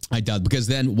 Because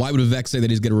then why would Vivek say that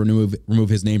he's going to remove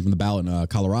his name from the ballot in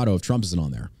Colorado if Trump isn't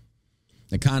on there?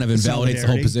 It kind of invalidates the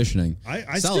whole positioning.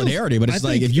 Solidarity, but it's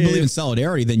like if you believe in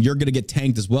solidarity, then you're going to get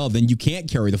tanked as well. Then you can't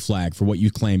carry the flag for what you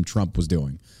claim Trump was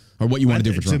doing or what you want to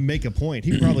do for Trump. To make a point,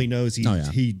 he probably knows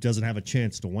he doesn't have a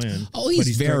chance to win. Oh,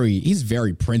 he's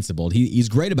very principled. He's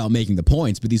great about making the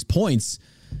points, but these points,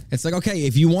 it's like, okay,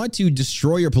 if you want to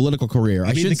destroy your political career,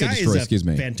 I shouldn't say destroy, excuse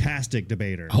me. Fantastic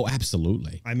debater. Oh,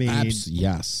 absolutely. I mean,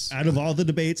 yes. Out of all the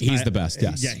debates, he's the best.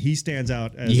 Yes. Yeah, he stands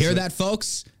out. You hear that,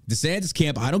 folks? DeSantis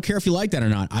camp. I don't care if you like that or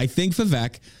not. I think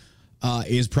Vivek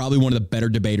is probably one of the better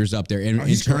debaters up there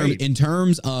in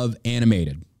terms of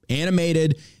animated.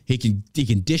 He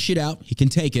can dish it out. He can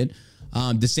take it.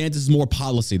 DeSantis is more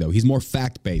policy though. He's more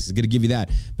fact based. He's going to give you that.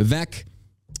 Vivek,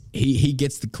 he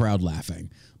gets the crowd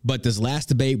laughing. But this last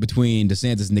debate between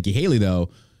DeSantis and Nikki Haley,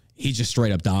 though, he just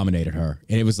straight up dominated her.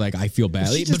 And it was like, I feel bad.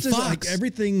 But Fox, like,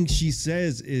 everything she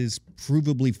says is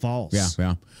provably false.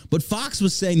 Yeah. But Fox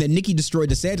was saying that Nikki destroyed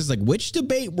DeSantis. Like, which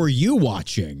debate were you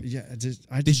watching? Yeah,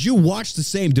 did you watch the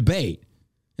same debate?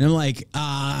 And I'm like,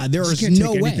 there is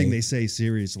no way. Anything they say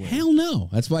seriously. Hell no.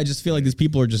 That's why I just feel like these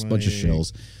people are just a bunch of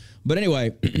shills. But anyway,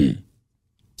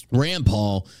 Rand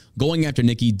Paul going after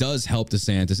Nikki does help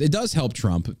DeSantis. It does help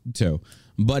Trump, too.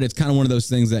 But it's kind of one of those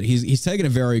things that he's taking a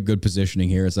very good positioning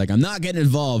here. It's like, I'm not getting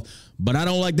involved, but I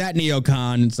don't like that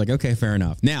neocon. It's like, okay, fair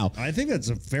enough. Now, I think that's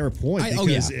a fair point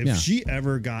because if she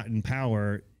ever got in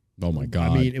power, oh my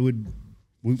God, I mean, it would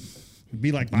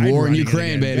be like Biden war in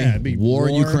Ukraine, baby. War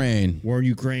in Ukraine, war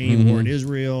in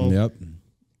Israel. Yep.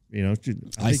 You know,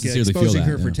 I think exposing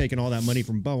her for taking all that money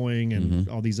from Boeing and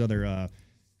all these other.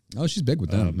 Oh, she's big with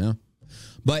them. Yeah,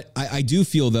 but I do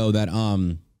feel though that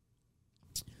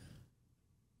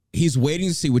he's waiting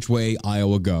to see which way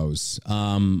Iowa goes.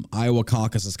 Iowa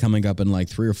caucus is coming up in like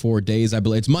 3 or 4 days. I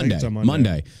believe it's Monday.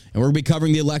 Monday. And we're going to be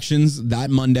covering the elections that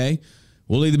Monday.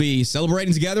 We'll either be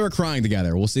celebrating together or crying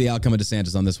together. We'll see the outcome of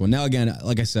DeSantis on this one. Now, again,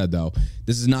 like I said, though,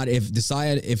 this is not if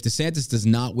DeSantis does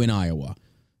not win Iowa,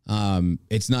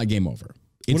 it's not game over.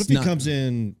 What if he comes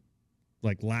in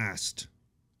like last?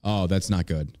 Oh, that's not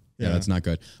good. Yeah, that's not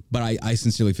good. But I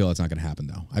sincerely feel it's not going to happen,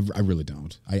 though. I really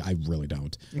don't. I really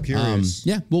don't. I'm curious.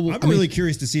 I'm really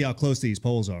curious to see how close these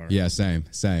polls are. Yeah, same.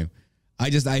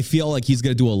 I feel like he's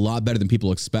going to do a lot better than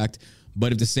people expect.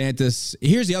 But if DeSantis,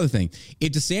 here's the other thing.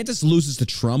 If DeSantis loses to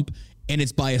Trump and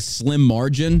it's by a slim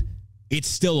margin, it's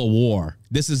still a war.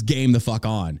 This is game the fuck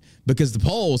on because the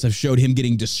polls have showed him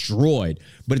getting destroyed.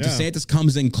 But if DeSantis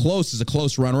comes in close as a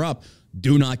close runner-up,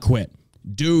 do not quit.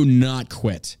 Do not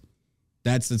quit.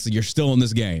 That's you're still in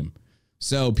this game.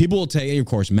 So people will take, of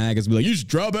course, MAGAs will be like, you should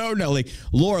drop out now. Like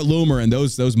Laura Loomer and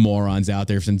those morons out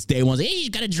there since day one, he's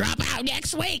going to drop out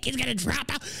next week. He's going to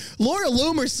drop out. Laura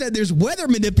Loomer said there's weather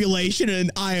manipulation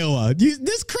in Iowa.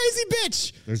 This crazy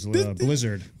bitch. There's a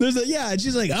blizzard. And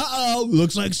she's like,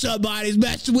 looks like somebody's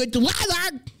messing with the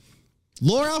weather.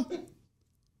 Laura,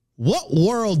 what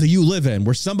world do you live in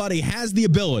where somebody has the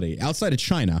ability outside of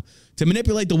China to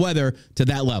manipulate the weather to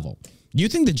that level? You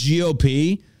think the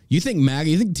GOP, you think MAGA,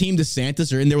 you think Team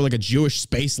DeSantis are in there with like a Jewish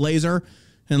space laser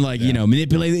and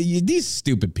manipulate these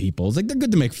stupid people? It's like they're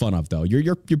good to make fun of though.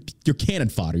 You're cannon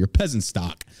fodder. You're peasant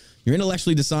stock. You're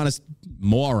intellectually dishonest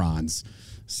morons.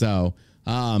 So,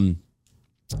 but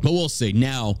we'll see.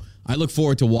 Now, I look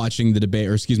forward to watching the debate,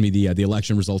 or excuse me, the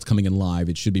election results coming in live.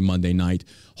 It should be Monday night.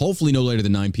 Hopefully no later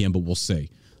than 9 p.m., but we'll see.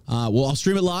 I'll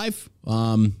stream it live.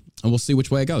 And we'll see which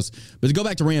way it goes. But to go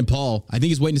back to Rand Paul, I think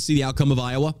he's waiting to see the outcome of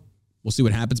Iowa. We'll see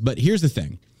what happens. But here's the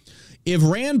thing. If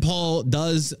Rand Paul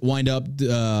does wind up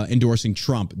endorsing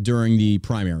Trump during the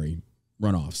primary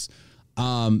runoffs,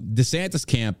 DeSantis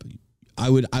camp, I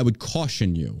would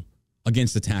caution you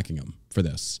against attacking him for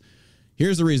this.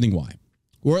 Here's the reasoning why.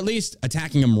 Or at least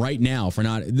attacking him right now for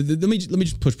not... Let me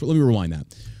rewind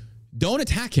that. Don't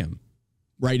attack him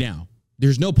right now.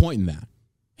 There's no point in that.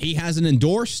 He hasn't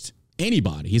endorsed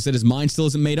anybody. He said his mind still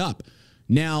isn't made up.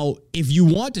 Now, if you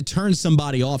want to turn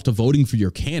somebody off to voting for your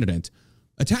candidate,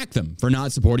 attack them for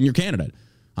not supporting your candidate.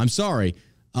 I'm sorry.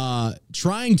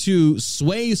 Trying to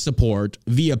sway support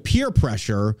via peer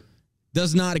pressure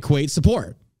does not equate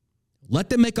support. Let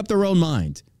them make up their own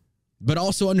mind, but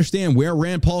also understand where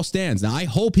Rand Paul stands. Now, I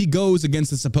hope he goes against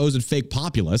the supposed fake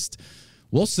populist.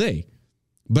 We'll see.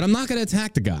 But I'm not going to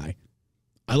attack the guy.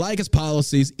 I like his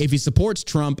policies. If he supports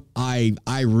Trump, I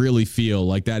really feel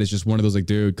like that is just one of those like,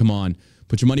 dude, come on,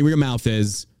 put your money where your mouth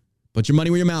is. Put your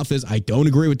money where your mouth is. I don't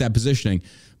agree with that positioning.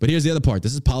 But here's the other part.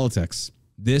 This is politics.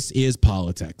 This is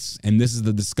politics. And this is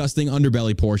the disgusting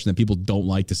underbelly portion that people don't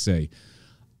like to see.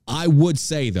 I would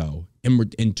say, though,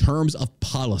 in terms of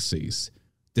policies,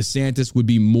 DeSantis would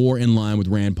be more in line with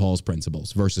Rand Paul's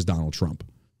principles versus Donald Trump.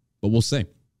 But we'll see.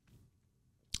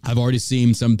 I've already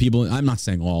seen some people, I'm not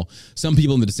saying all, some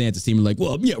people in the DeSantis team are like,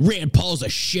 well, yeah, Rand Paul's a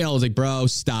shell. It's like, bro,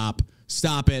 stop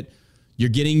it. You're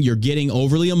getting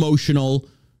overly emotional.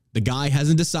 The guy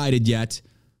hasn't decided yet.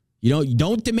 You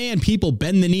don't demand people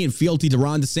bend the knee in fealty to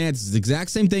Ron DeSantis. It's the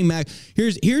exact same thing, Mac.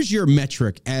 Here's your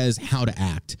metric as how to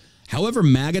act. However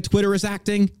MAGA Twitter is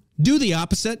acting, do the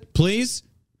opposite, please.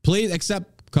 Please,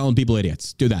 except calling people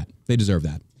idiots. Do that. They deserve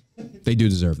that. They do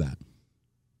deserve that.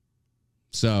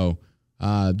 So,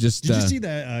 Did you see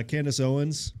that Candace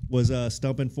Owens was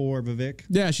stumping for Vivek?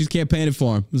 Yeah, she's campaigning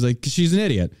for him. It was like, she's an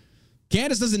idiot.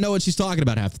 Candace doesn't know what she's talking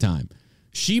about half the time.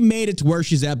 She made it to where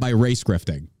she's at by race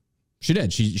grifting. She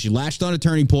did. She latched on a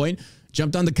Turning Point,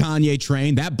 jumped on the Kanye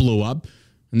train. That blew up.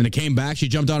 And then it came back. She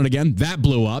jumped on it again. That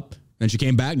blew up. Then she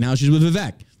came back. Now she's with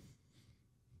Vivek.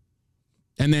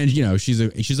 And then, she's a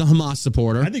Hamas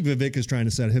supporter. I think Vivek is trying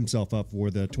to set himself up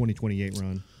for the 2028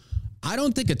 run. I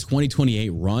don't think a 2028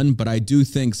 run, but I do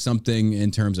think something in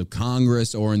terms of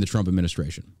Congress or in the Trump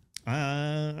administration.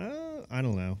 I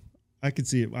don't know. I could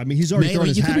see it. I mean, he's already thrown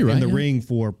his hat in the ring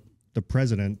for the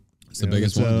president. It's the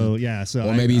biggest one. So, yeah. So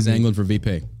or maybe he's angling for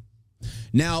VP.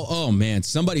 Now, oh, man,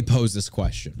 somebody posed this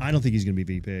question. I don't think he's going to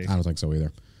be VP. I don't think so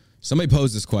either. Somebody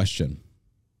posed this question.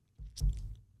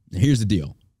 Here's the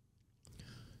deal.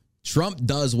 Trump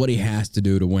does what he has to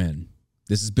do to win.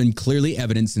 This has been clearly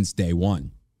evident since day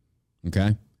one.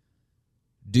 Okay?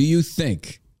 Do you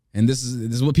think, and this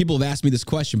is what people have asked me this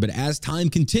question, but as time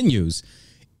continues,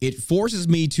 it forces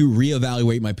me to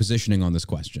reevaluate my positioning on this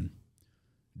question.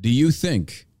 Do you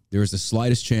think there is the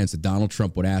slightest chance that Donald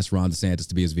Trump would ask Ron DeSantis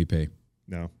to be his VP?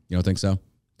 No. You don't think so?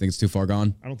 Think it's too far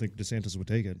gone? I don't think DeSantis would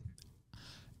take it.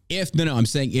 I'm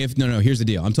saying here's the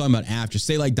deal. I'm talking about after.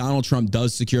 Say like Donald Trump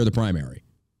does secure the primary.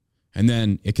 And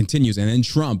then it continues. And then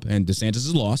Trump and DeSantis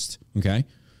is lost. Okay.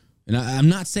 And I'm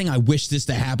not saying I wish this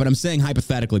to happen. I'm saying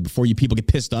hypothetically before you people get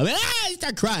pissed off. You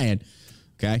start crying.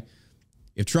 Okay.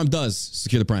 If Trump does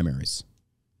secure the primaries,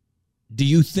 do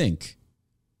you think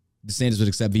DeSantis would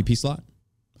accept VP slot?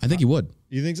 I think he would.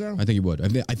 You think so? I think he would.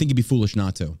 I think he'd be foolish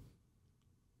not to.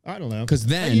 I don't know. Because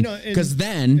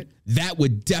then, that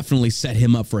would definitely set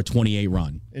him up for a 28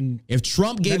 run. And if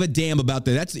Trump gave a damn about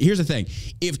that, here's the thing.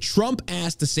 If Trump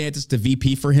asked DeSantis to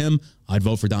VP for him, I'd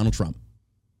vote for Donald Trump.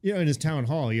 In his town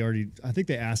hall, I think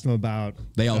they asked him about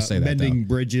they all say mending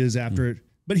bridges after it.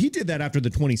 But he did that after the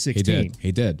 2016.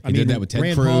 He did. He did that with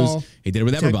Ted Cruz. Paul, he did it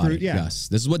with everybody. Cruz, yeah. Yes.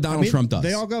 This is what Donald Trump does.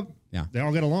 They all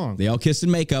get along. They all kiss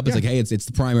and make up. It's like, hey, it's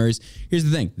the primaries. Here's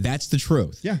the thing. That's the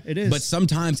truth. Yeah, it is. But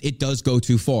sometimes it does go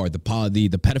too far. The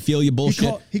pedophilia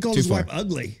bullshit. He called his wife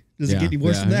ugly. Does it get any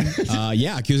worse than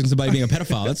that? Accusing somebody of being a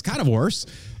pedophile. That's kind of worse.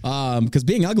 Because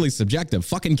being ugly is subjective.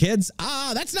 Fucking kids,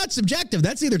 that's not subjective.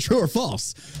 That's either true or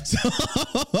false. So,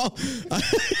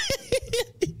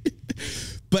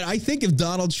 but I think if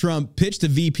Donald Trump pitched a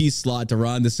VP slot to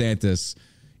Ron DeSantis,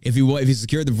 if he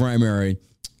secured the primary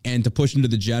and to push him to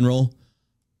the general,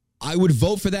 I would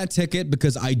vote for that ticket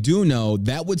because I do know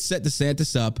that would set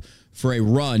DeSantis up for a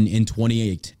run in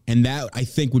 28. And that, I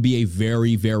think, would be a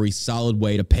very, very solid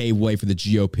way to pave way for the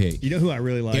GOP. You know who I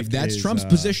really like? If that's Trump's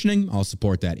positioning, I'll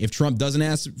support that. If Trump doesn't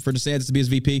ask for DeSantis to be his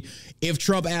VP, if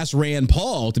Trump asks Rand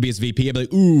Paul to be his VP, I'd be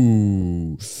like,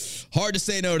 ooh, hard to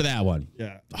say no to that one.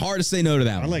 Yeah. Hard to say no to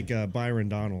that one. I like Byron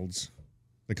Donalds.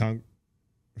 Have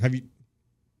you?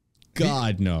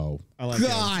 God, no. I like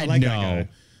God, I like no. That guy.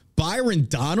 Byron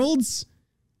Donalds?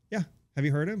 Yeah. Have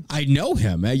you heard him? I know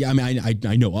him. I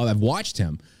know. I've watched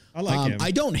him. I like him. I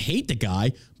don't hate the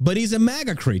guy, but he's a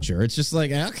MAGA creature. It's just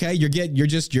like, okay,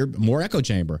 you're more echo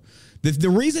chamber. The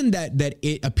reason that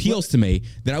it appeals to me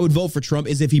that I would vote for Trump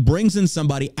is if he brings in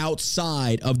somebody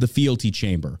outside of the fealty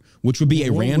chamber, which would be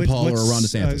a Rand Paul or a Ron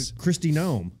DeSantis. Kristi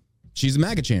Noem. She's a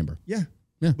MAGA chamber. Yeah.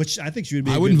 Yeah. But I think she would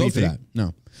be. I wouldn't vote for that.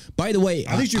 No. By the way,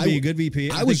 I think she'd be a good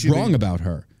VP. I was wrong about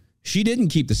her. She didn't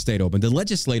keep the state open. The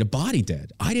legislative body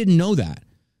did. I didn't know that.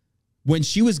 When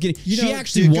she was getting, she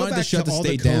actually wanted to shut the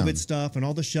state down. All the COVID stuff and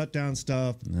all the shutdown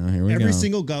stuff. Here we go. Every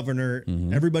single governor,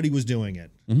 everybody was doing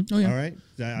it. Mm-hmm. Oh, yeah. All right.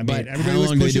 I but mean, everybody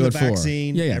was pushing the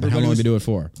vaccine. Yeah. But how long did they do it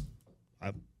for?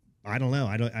 I don't know.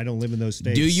 I don't live in those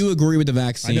states. Do you agree with the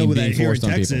vaccine being forced on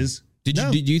Texas,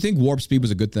 people? Do you think warp speed was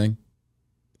a good thing?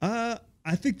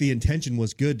 I think the intention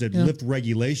was good to lift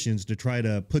regulations to try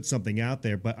to put something out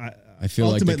there, but I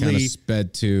feel like they kind of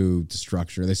sped to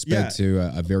structure. They sped to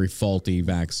a very faulty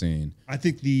vaccine. I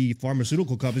think the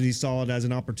pharmaceutical companies saw it as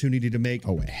an opportunity to make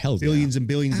billions and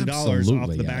billions of dollars off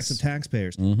the backs of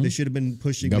taxpayers. They should have been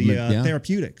pushing the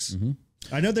therapeutics.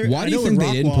 I know they're. Why do you think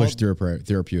they didn't push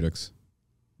therapeutics?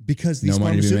 Because these no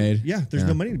money to be made. Yeah, there's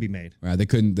no money to be made. They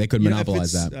couldn't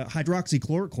monopolize that.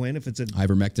 Hydroxychloroquine, if it's an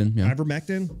ivermectin. Yeah.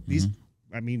 Ivermectin.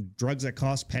 I mean, drugs that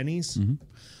cost pennies.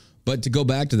 But to go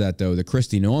back to that, though, the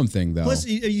Kristi Noem thing, though. Plus,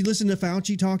 you listen to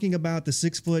Fauci talking about the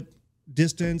 6 foot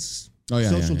distance,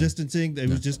 social distancing. It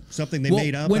was just something they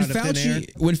made up out of thin air.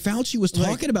 When Fauci was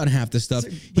talking about half this stuff,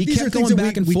 but he kept going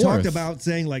back and forth. We talked about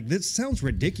saying, like, this sounds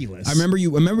ridiculous. I remember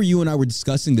you and I were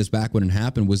discussing this back when it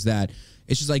happened, was that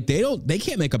it's just like they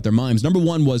can't make up their minds. Number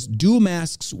one was, do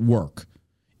masks work?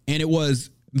 And it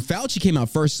was, Fauci came out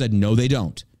first, said, no, they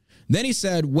don't. Then he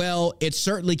said, well, it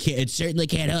certainly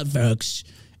can't help folks.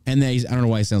 And then I don't know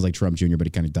why he sounds like Trump Jr., but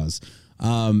he kind of does.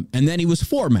 And then he was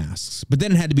for masks, but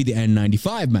then it had to be the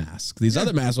N95 mask. These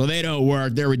other masks, well, they don't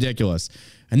work. They're ridiculous.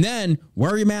 And then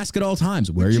wear your mask at all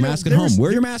times. Wear your mask at home.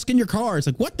 Wear your mask in your car. It's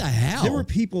like, what the hell? There were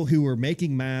people who were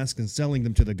making masks and selling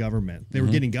them to the government. They were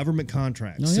getting government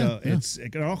contracts.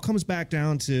 It all comes back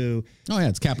down to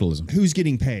it's capitalism. Who's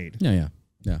getting paid? Yeah.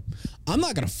 I'm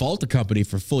not going to fault the company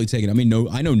for fully taking it. I mean,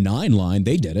 I know 9line,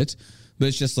 they did it. But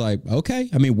it's just like, okay.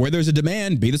 I mean, where there's a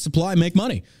demand, be the supply, make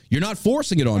money. You're not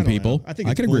forcing it on people. I think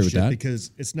I can agree with that because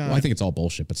it's not. Well, I think it's all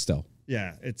bullshit, but still.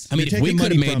 Yeah, it's. I mean, if we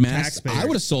could have made masks, I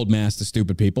would have sold masks to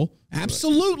stupid people.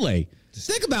 Absolutely.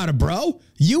 Think about it, bro.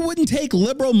 You wouldn't take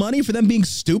liberal money for them being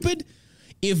stupid?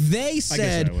 If they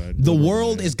said the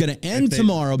world is going to end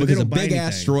tomorrow because a big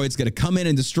asteroid's going to come in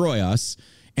and destroy us,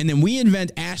 and then we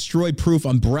invent asteroid-proof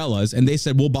umbrellas, and they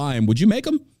said we'll buy them, would you make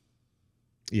them?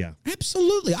 Yeah,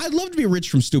 absolutely. I'd love to be rich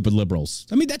from stupid liberals.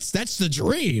 I mean, that's the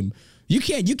dream. You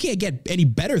can't get any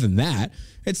better than that.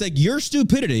 It's like your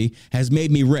stupidity has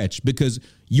made me rich because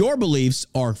your beliefs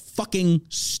are fucking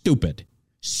stupid.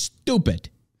 Stupid.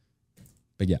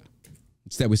 But yeah,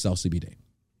 instead we sell CBD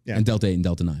and Delta 8 and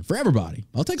Delta 9 for everybody.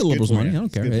 I'll take a liberal's money. I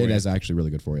don't care. It is actually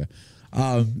really good for you.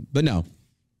 But no,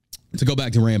 to go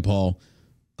back to Rand Paul,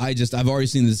 I've already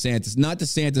seen not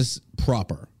DeSantis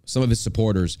proper. Some of his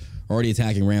supporters are already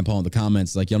attacking Rand Paul in the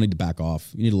comments. Like, y'all need to back off.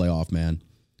 You need to lay off, man.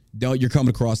 You're coming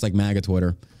across like MAGA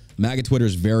Twitter. MAGA Twitter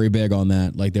is very big on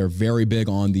that. Like, they're very big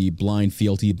on the blind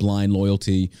fealty, blind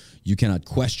loyalty. You cannot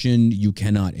question. You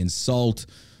cannot insult,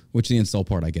 which the insult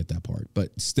part, I get that part.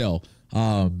 But still,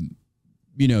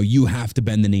 you have to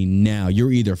bend the knee now.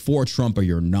 You're either for Trump or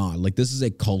you're not. Like, this is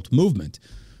a cult movement.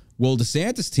 Well,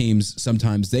 DeSantis teams,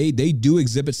 sometimes they do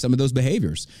exhibit some of those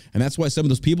behaviors. And that's why some of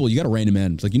those people, you got to rein them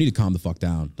in. It's like, you need to calm the fuck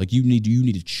down. Like, you need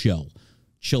to chill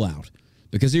out.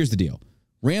 Because here's the deal.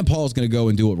 Rand Paul is going to go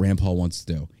and do what Rand Paul wants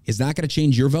to do. Is that going to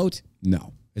change your vote?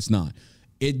 No, it's not.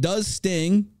 It does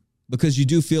sting because you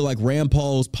do feel like Rand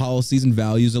Paul's policies and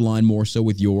values align more so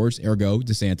with yours, ergo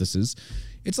DeSantis's.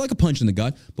 It's like a punch in the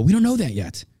gut, but we don't know that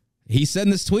yet. He said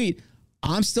in this tweet,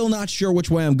 I'm still not sure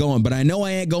which way I'm going, but I know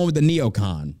I ain't going with the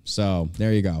neocon. So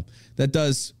there you go. That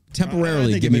does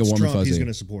temporarily give me a warm and fuzzy. He's going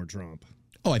to support Trump.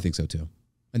 Oh, I think so too.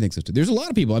 There's a lot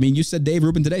of people. I mean, you said Dave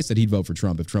Rubin today said he'd vote for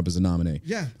Trump if Trump is a nominee.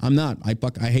 Yeah. I'm not. I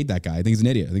hate that guy. I think he's an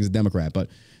idiot. I think he's a Democrat. But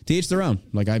to each their own.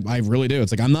 Like, I really do.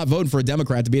 It's like, I'm not voting for a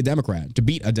Democrat to be a Democrat, to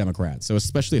beat a Democrat. So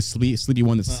especially a sleepy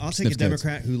one that's I'll take a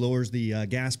Democrat who lowers the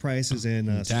gas prices and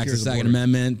taxes the Second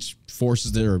Amendment,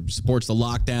 forces it or supports the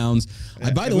lockdowns.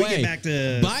 By the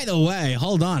way,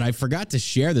 hold on. I forgot to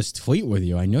share this tweet with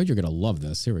you. I know you're going to love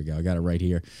this. Here we go. I got it right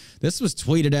here. This was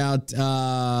tweeted out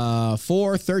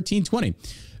 4/13/20.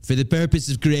 For the purpose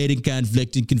of creating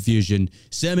conflict and confusion,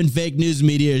 some in fake news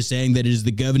media are saying that it is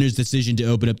the governor's decision to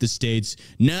open up the states,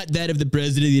 not that of the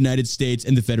president of the United States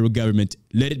and the federal government.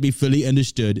 Let it be fully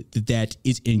understood that that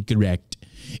is incorrect.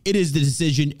 It is the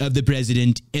decision of the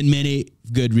president and many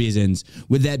good reasons.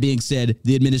 With that being said,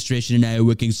 the administration and I are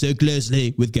working so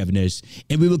closely with governors,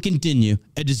 and we will continue.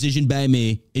 A decision by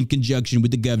me in conjunction with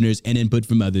the governors and input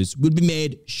from others will be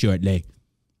made shortly.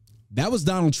 That was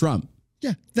Donald Trump.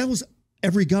 Yeah, that was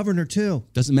every governor, too.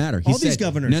 Doesn't matter. All these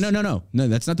governors. No,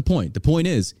 that's not the point. The point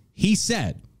is, he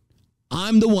said,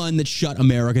 I'm the one that shut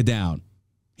America down.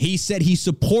 He said he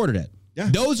supported it. Yeah,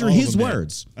 those are his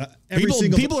words.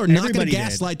 People are not going to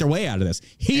gaslight their way out of this.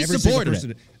 He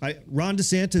supported it. Ron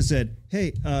DeSantis said,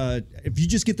 hey, if you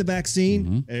just get the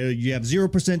vaccine, you have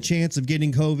 0% chance of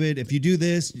getting COVID. If you do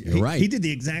this, right. He did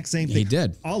the exact same thing. He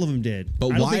did. All of them did.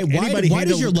 But why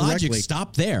does your logic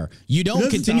stop there? You don't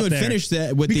continue and finish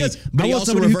that with because but I want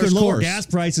somebody who can lower gas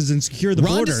prices and secure the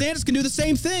border. Ron DeSantis can do the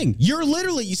same thing. You're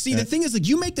literally, you see, the thing is, like,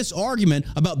 you make this argument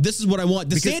about this is what I want.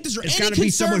 DeSantis or any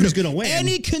conservative, who's win.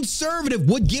 Any conservative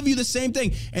would give you the same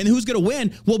thing. And who's going to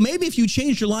win? Well, maybe if you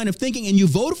changed your line of thinking and you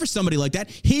voted for somebody like that,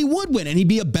 he would win and he'd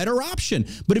be a better option.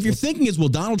 But if your thinking is, well,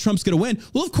 Donald Trump's going to win,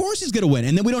 well, of course he's going to win.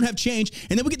 And then we don't have change.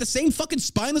 And then we get the same fucking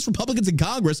spineless Republicans in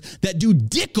Congress that do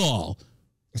dick all.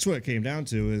 That's what it came down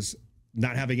to, is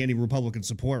not having any Republican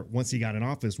support once he got in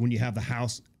office when you have the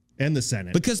House and the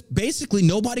Senate. Because basically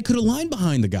nobody could align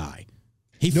behind the guy.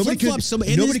 He flip-flopped so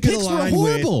many, and his picks were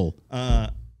horrible.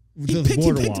 He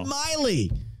picked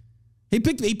Miley. He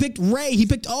picked Ray. He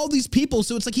picked all these people.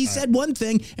 So it's like he said one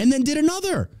thing and then did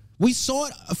another. We saw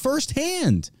it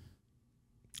firsthand.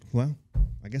 Well,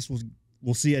 I guess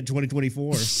we'll see it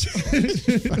 2024.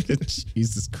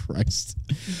 Jesus Christ.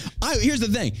 Here's the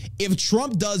thing. If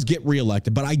Trump does get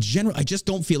reelected, but I just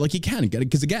don't feel like he can.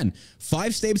 Because again,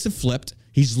 5 states have flipped.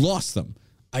 He's lost them.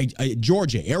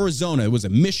 Georgia, Arizona, it was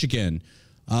Michigan.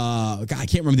 God, I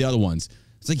can't remember the other ones.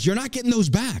 It's like, you're not getting those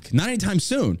back. Not anytime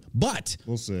soon. But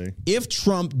we'll see. If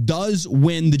Trump does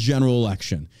win the general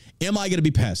election, am I going to be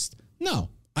pissed?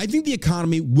 No. I think the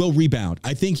economy will rebound.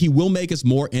 I think he will make us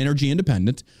more energy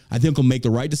independent. I think he'll make the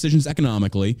right decisions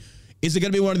economically. Is it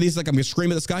going to be one of these, like, I'm going to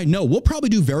scream at the sky? No, we'll probably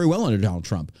do very well under Donald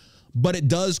Trump. But it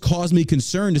does cause me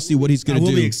concern to see what he's going to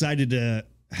do. I will be excited to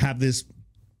have this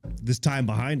time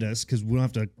behind us because we don't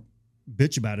have to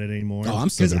bitch about it anymore. Oh, I'm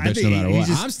still going to bitch no matter what.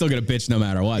 I'm still going to bitch no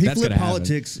matter what. That's going to happen.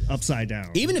 Politics upside down.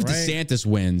 Even if DeSantis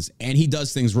wins and he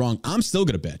does things wrong, I'm still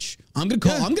going to bitch. I'm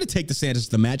going to take DeSantis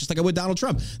to the match just like I would Donald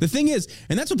Trump. The thing is,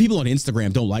 and that's what people on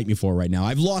Instagram don't like me for right now.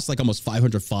 I've lost like almost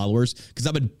 500 followers because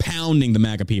I've been pounding the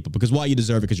MAGA people because, why, you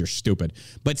deserve it because you're stupid.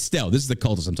 But still, this is the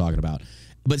cultists I'm talking about.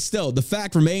 But still, the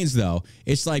fact remains, though,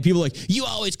 it's like people are like, you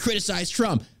always criticize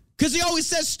Trump because he always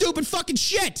says stupid fucking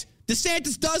shit.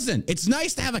 DeSantis doesn't. It's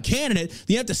nice to have a candidate that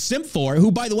you have to simp for, who,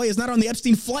 by the way, is not on the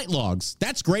Epstein flight logs.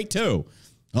 That's great, too.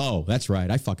 Oh, that's right.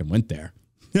 I fucking went there.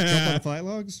 Trump on the flight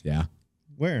logs? Yeah.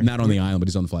 Where? Not on the island, but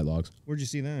he's on the flight logs. Where'd you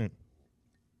see that?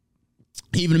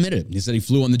 He even admitted it. He said he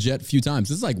flew on the jet a few times.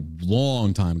 This is like a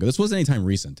long time ago. This wasn't any time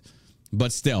recent.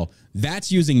 But still,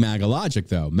 that's using MAGA logic,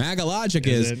 though. MAGA logic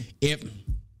is if...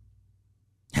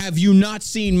 Have you not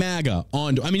seen MAGA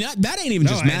on? I mean, that ain't even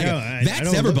just MAGA.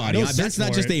 That's everybody. That's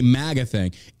not just a MAGA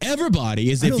thing.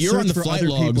 Everybody is. If you're on the flight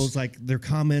logs, people's like their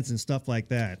comments and stuff like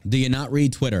that. Do you not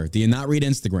read Twitter? Do you not read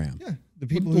Instagram? Yeah, the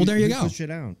people. Well, there you go. Push shit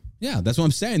out. Yeah, that's what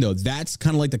I'm saying though. That's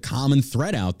kind of like the common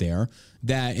thread out there.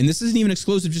 That, and this isn't even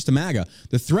exclusive just to MAGA.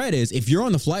 The thread is, if you're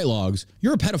on the flight logs,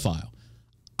 you're a pedophile.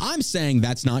 I'm saying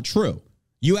that's not true.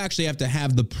 You actually have to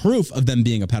have the proof of them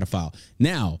being a pedophile.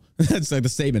 Now, that's like the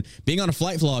statement. Being on a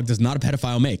flight log does not a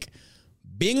pedophile make.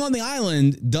 Being on the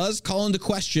island does call into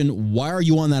question, why are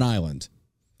you on that island?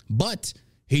 But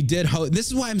he did host. This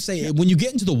is why I'm saying, when you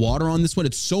get into the water on this one,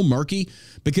 it's so murky,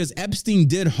 because Epstein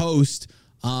did host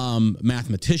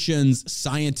mathematicians,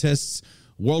 scientists,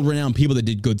 world-renowned people that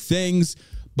did good things.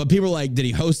 But people are like, did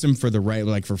he host them for the right,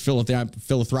 like for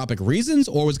philanthropic reasons,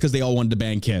 or was it because they all wanted to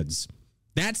bang kids?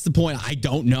 That's the point. I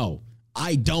don't know.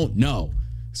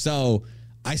 So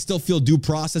I still feel due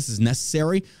process is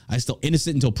necessary. I'm still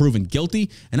innocent until proven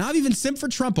guilty. And I've even simped for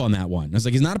Trump on that one. I was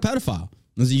like, he's not a pedophile. I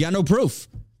was like, you got no proof.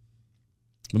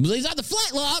 He's on the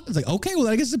flight log. It's like, okay, well,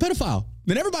 then I guess he's a pedophile.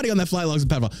 Then everybody on that flight log is a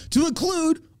pedophile, to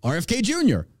include RFK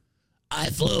Jr. I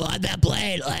flew on that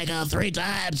plane like 3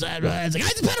 times. It's like,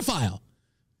 he's a pedophile.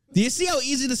 Do you see how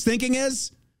easy this thinking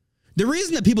is? The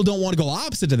reason that people don't want to go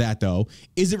opposite to that, though,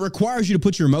 is it requires you to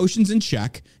put your emotions in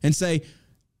check and say,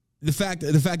 the fact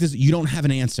is you don't have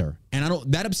an answer. And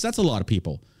that upsets a lot of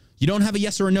people. You don't have a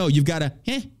yes or a no. You've got a,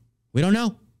 we don't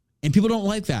know. And people don't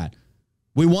like that.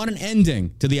 We want an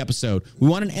ending to the episode. We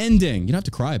want an ending. You don't have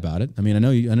to cry about it. I mean, I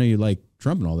know you like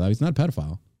Trump and all that. He's not a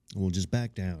pedophile. We'll just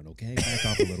back down, okay? Back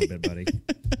off a little bit, buddy.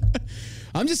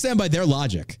 I'm just saying, by their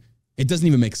logic, it doesn't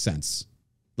even make sense.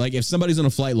 Like, if somebody's on a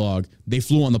flight log, they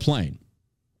flew on the plane.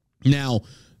 Now,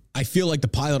 I feel like the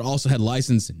pilot also had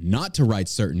license not to write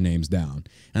certain names down.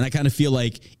 And I kind of feel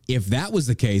like if that was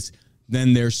the case,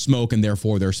 then there's smoke and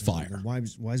therefore there's fire. Why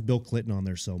is Bill Clinton on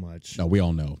there so much? No, we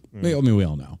all know. I mean, we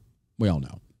all know. We all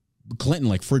know. Clinton,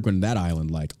 like, frequented that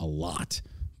island, like, a lot.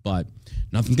 But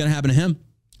nothing's going to happen to him.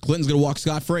 Clinton's going to walk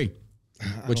scot-free,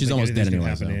 which he's almost dead anyway.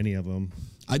 Happen to any of them.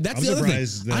 That's the other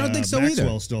thing. I don't think so either.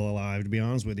 Maxwell's still alive, to be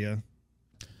honest with you.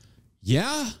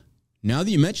 Yeah. Now that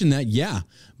you mention that, yeah.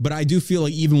 But I do feel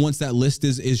like even once that list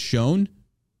is shown,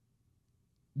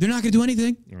 they're not going to do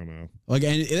anything. I don't know. Like,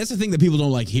 and that's the thing that people don't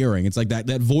like hearing. It's like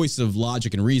that voice of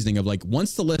logic and reasoning of like,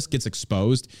 once the list gets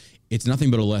exposed, it's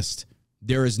nothing but a list.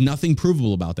 There is nothing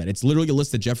provable about that. It's literally a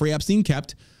list that Jeffrey Epstein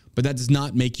kept, but that does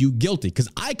not make you guilty. Because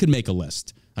I could make a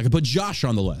list. I could put Josh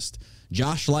on the list.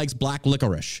 Josh likes black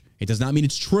licorice. It does not mean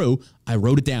it's true. I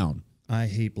wrote it down. I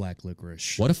hate black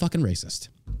licorice. What a fucking racist.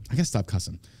 I gotta stop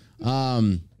cussing.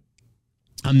 I'm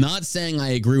not saying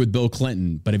I agree with Bill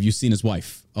Clinton, but have you seen his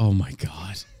wife? Oh my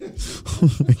God. Oh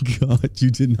my God.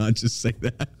 You did not just say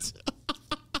that.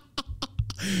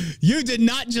 You did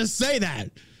not just say that.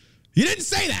 You didn't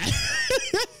say that.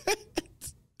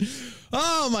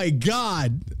 Oh my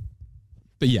God.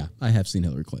 But yeah, I have seen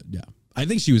Hillary Clinton. Yeah. I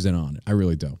think she was in on it. I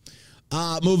really do.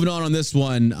 Moving on this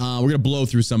one, we're going to blow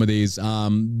through some of these.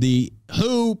 The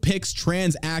WHO picks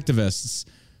trans activists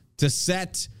to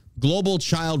set global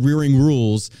child rearing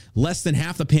rules. Less than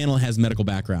half the panel has medical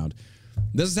background.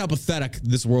 This is how pathetic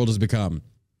this world has become.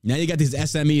 Now you got these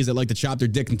SMEs that like to chop their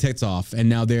dick and tits off, and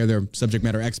now they're subject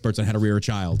matter experts on how to rear a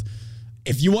child.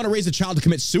 If you want to raise a child to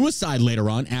commit suicide later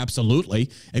on,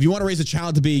 absolutely. If you want to raise a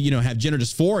child to be, have gender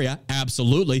dysphoria,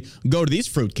 absolutely. Go to these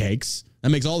fruitcakes. That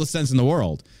makes all the sense in the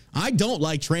world. I don't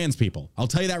like trans people. I'll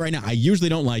tell you that right now. I usually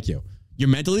don't like you. You're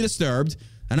mentally disturbed,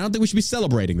 and I don't think we should be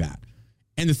celebrating that.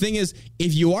 And the thing is,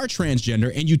 if you are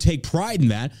transgender and you take pride in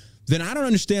that, then I don't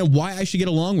understand why I should get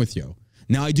along with you.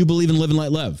 Now, I do believe in live and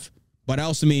let live, but it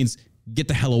also means get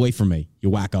the hell away from me, you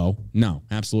wacko. No,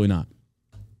 absolutely not.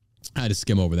 I had to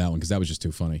skim over that one because that was just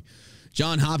too funny.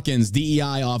 John Hopkins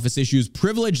DEI office issues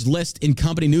privileged list in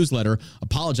company newsletter,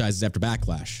 apologizes after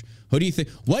backlash. Who do you think?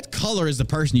 What color is the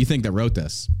person you think that wrote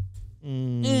this? Black?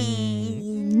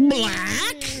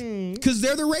 Because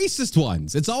they're the racist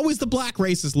ones. It's always the black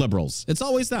racist liberals. It's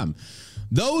always them.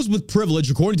 Those with privilege,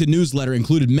 according to newsletter,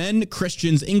 included men,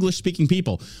 Christians, English-speaking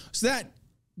people. So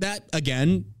that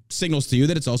again signals to you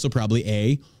that it's also probably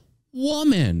a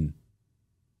woman.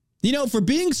 For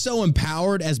being so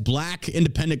empowered as black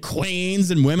independent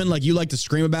queens and women like you like to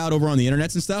scream about over on the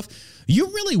internets and stuff, you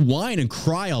really whine and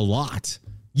cry a lot.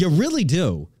 You really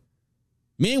do.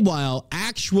 Meanwhile,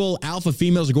 actual alpha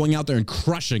females are going out there and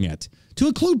crushing it, to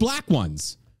include black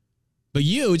ones. But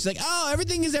it's like, oh,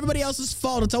 everything is everybody else's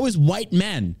fault. It's always white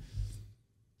men.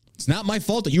 It's not my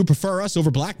fault that you prefer us over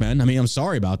black men. I mean, I'm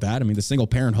sorry about that. I mean, the single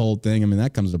parent hold thing,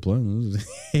 that comes to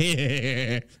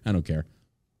play. I don't care.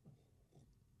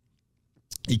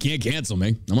 You can't cancel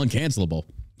me. I'm uncancelable.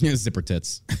 Zipper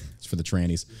tits. It's for the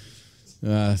trannies.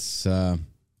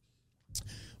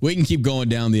 We can keep going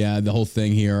down the whole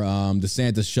thing here.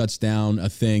 DeSantis shuts down a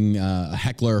thing, a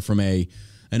heckler from an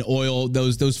oil,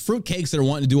 those fruitcakes that are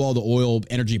wanting to do all the oil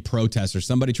energy protests, or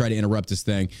somebody tried to interrupt this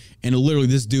thing, and literally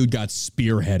this dude got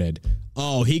spearheaded.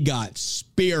 Oh, he got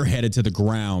spearheaded to the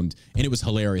ground, and it was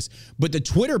hilarious. But the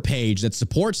Twitter page that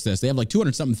supports this, they have like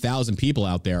 200-something thousand people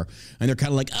out there, and they're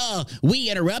kind of like, oh, we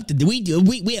interrupted.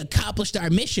 We accomplished our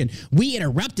mission. We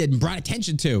interrupted and brought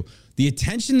attention to. The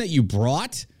attention that you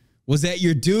brought was that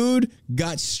your dude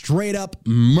got straight up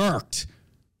murked.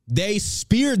 They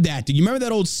speared that dude. You remember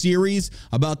that old series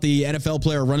about the NFL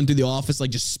player running through the office, like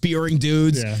just spearing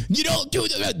dudes? Yeah. You don't do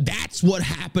that. That's what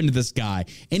happened to this guy.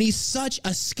 And he's such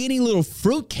a skinny little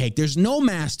fruitcake. There's no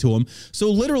mass to him. So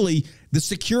literally, the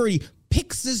security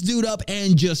picks this dude up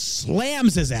and just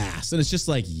slams his ass. And it's just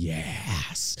like,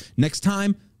 yes. Next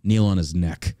time, kneel on his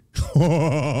neck.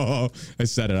 I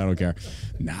said it. I don't care.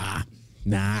 Nah,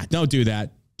 don't do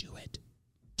that. Do it.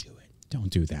 Don't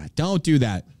do that. Don't do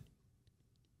that.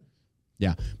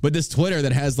 Yeah, but this Twitter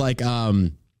that has like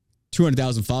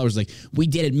 200,000 followers, like, we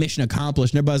did it, mission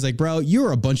accomplished. And everybody's like, bro,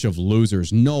 you're a bunch of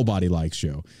losers. Nobody likes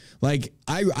you. Like,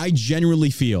 I genuinely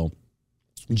feel,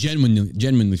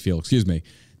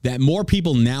 that more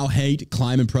people now hate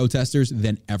climate protesters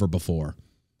than ever before.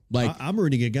 Like, I'm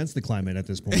rooting against the climate at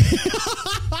this point.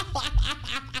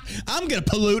 I'm going to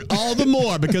pollute all the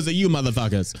more because of you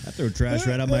motherfuckers. I throw trash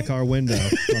right out my car window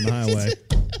on the highway.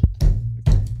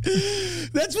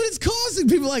 That's what it's causing.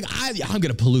 People are like, I'm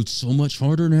going to pollute so much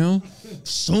harder now.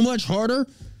 So much harder.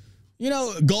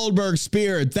 Goldberg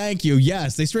speared. Thank you.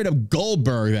 Yes, they straight up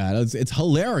Goldberg that. It's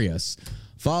hilarious.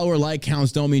 Follower like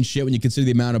counts don't mean shit when you consider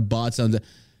the amount of bots on the...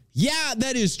 Yeah,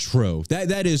 that is true.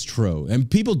 That is true. And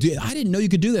people do... I didn't know you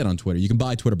could do that on Twitter. You can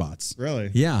buy Twitter bots.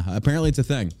 Really? Yeah, apparently it's a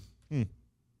thing.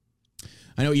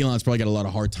 I know Elon's probably got a lot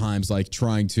of hard times like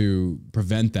trying to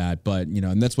prevent that, but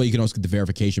and that's why you can also get the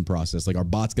verification process. Like, are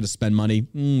bots going to spend money?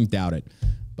 Doubt it.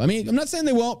 But, I mean, I'm not saying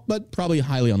they won't, but probably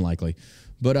highly unlikely.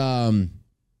 But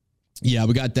yeah,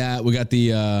 we got that. We got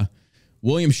the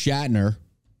William Shatner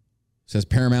says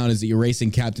Paramount is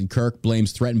erasing Captain Kirk,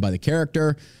 blames threatened by the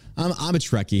character. I'm a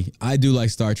Trekkie. I do like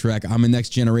Star Trek. I'm a Next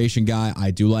Generation guy.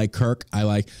 I do like Kirk.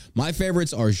 My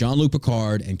favorites are Jean-Luc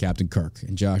Picard and Captain Kirk.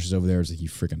 And Josh is over there as like, you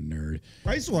freaking nerd.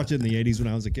 I used to watch it in the 80s when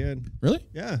I was a kid. Really?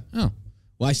 Yeah. Oh.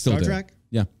 Well, I still do. Star Trek?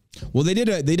 Yeah. Well, they did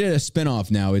a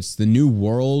spinoff now. It's the New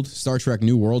World, Star Trek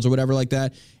New Worlds or whatever like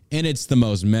that. And it's the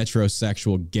most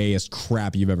metrosexual, gayest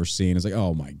crap you've ever seen. It's like,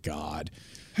 oh my God.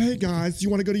 Hey guys, you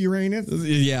want to go to Uranus?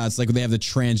 Yeah, it's like when they have the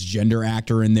transgender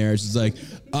actor in there. It's just like,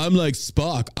 I'm like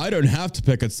Spock. I don't have to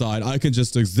pick a side. I can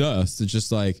just exist. It's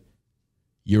just like,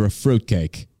 you're a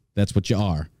fruitcake. That's what you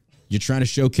are. You're trying to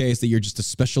showcase that you're just a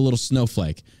special little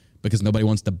snowflake because nobody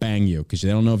wants to bang you because they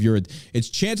don't know if you're it's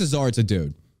chances are it's a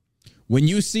dude. When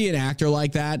you see an actor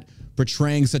like that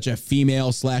portraying such a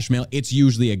female/male, it's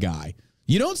usually a guy.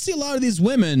 You don't see a lot of these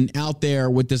women out there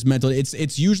with this mental.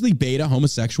 It's usually beta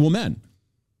homosexual men.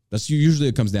 That's usually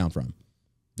what it comes down from.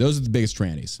 Those are the biggest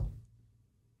trannies.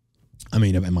 I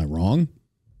mean, am I wrong?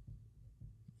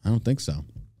 I don't think so.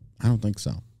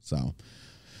 So,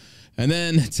 and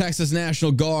then Texas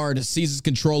National Guard seizes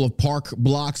control of park,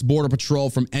 blocks Border Patrol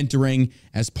from entering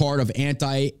as part of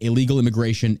anti-illegal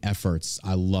immigration efforts.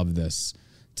 I love this.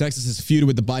 Texas has feuded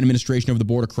with the Biden administration over the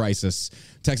border crisis.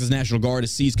 Texas National Guard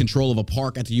has seized control of a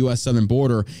park at the U.S. southern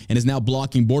border and is now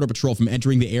blocking Border Patrol from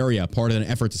entering the area, part of an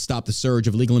effort to stop the surge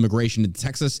of illegal immigration into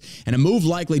Texas, and a move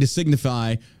likely to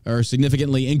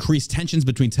significantly increase tensions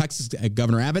between Texas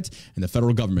Governor Abbott and the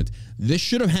federal government. This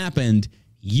should have happened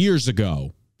years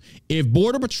ago. If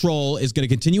Border Patrol is going to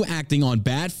continue acting on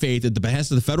bad faith at the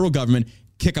behest of the federal government,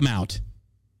 kick them out.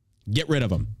 Get rid of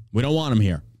them. We don't want them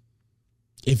here.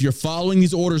 If you're following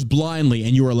these orders blindly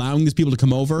and you're allowing these people to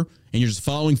come over and you're just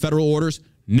following federal orders,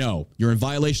 no, you're in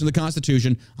violation of the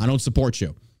Constitution. I don't support you.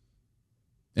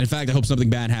 And in fact, I hope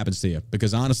something bad happens to you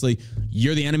because honestly,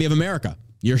 you're the enemy of America.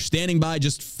 You're standing by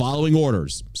just following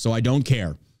orders. So I don't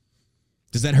care.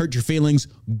 Does that hurt your feelings?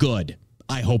 Good.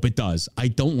 I hope it does. I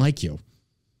don't like you.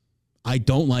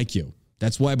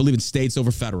 That's why I believe in states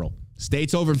over federal.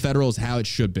 States over federal is how it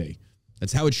should be.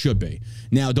 That's how it should be.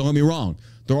 Now, don't get me wrong.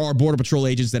 There are Border Patrol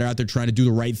agents that are out there trying to do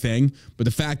the right thing. But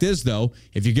the fact is, though,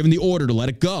 if you're given the order to let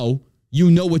it go, you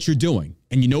know what you're doing.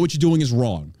 And you know what you're doing is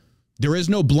wrong. There is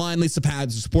no blindly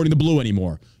supporting the blue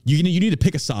anymore. You need to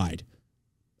pick a side.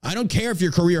 I don't care if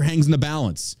your career hangs in the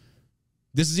balance.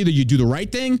 This is either you do the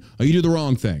right thing or you do the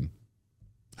wrong thing.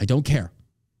 I don't care.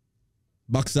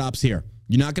 Buck stops here.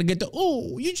 You're not going to get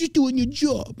you're just doing your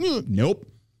job. Nope.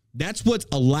 That's what's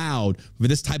allowed for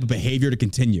this type of behavior to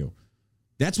continue.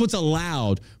 That's what's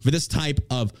allowed for this type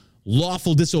of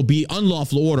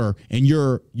unlawful order and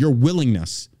your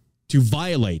willingness to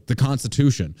violate the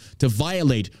Constitution, to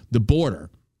violate the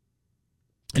border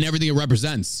and everything it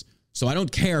represents. So I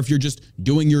don't care if you're just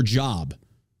doing your job.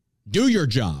 Do your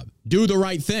job. Do the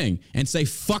right thing and say,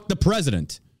 fuck the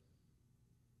president.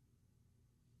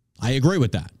 I agree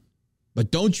with that. But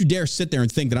don't you dare sit there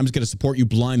and think that I'm just going to support you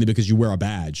blindly because you wear a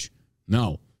badge.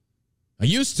 No. I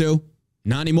used to.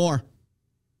 Not anymore.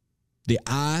 The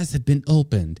eyes have been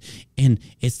opened, and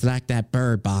it's like that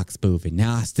Bird Box movie.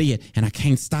 Now I see it, and I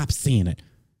can't stop seeing it.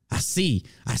 I see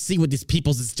what these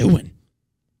peoples is doing.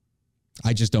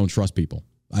 I just don't trust people.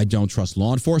 I don't trust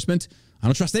law enforcement. I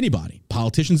don't trust anybody,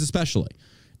 politicians especially.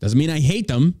 Doesn't mean I hate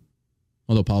them,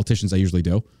 although politicians I usually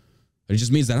do. But it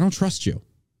just means that I don't trust you.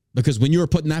 Because when you're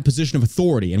put in that position of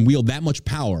authority and wield that much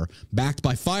power backed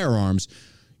by firearms,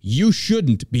 you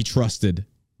shouldn't be trusted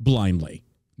blindly.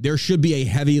 There should be a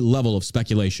heavy level of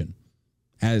speculation,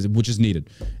 which is needed.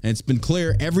 And it's been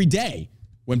clear every day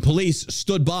when police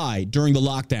stood by during the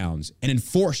lockdowns and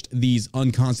enforced these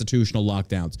unconstitutional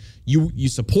lockdowns. You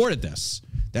supported this.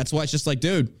 That's why it's just like,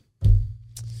 dude,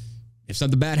 if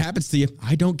something bad happens to you,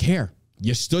 I don't care.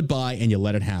 You stood by and you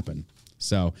let it happen.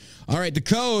 So, all right, the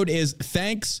code is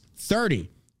THANKS30.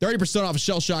 30% off of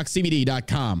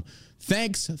shellshockcbd.com.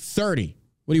 THANKS30.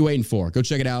 What are you waiting for? Go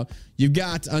check it out. You've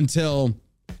got until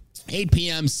 8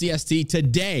 p.m.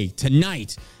 CST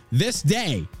tonight, this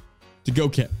day, to go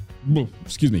cash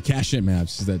in, man.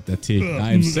 It's just that tea.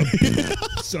 I am so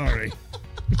sorry.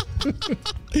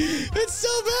 It's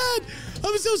so bad.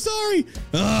 I'm so sorry.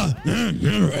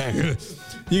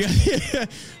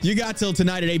 You got till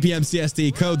tonight at 8 p.m.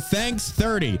 CST. Code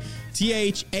THANKS30.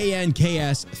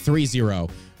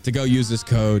 THANKS30 to go use this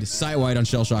code site-wide on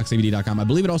shellshockcbd.com. I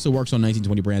believe it also works on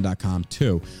 1920brand.com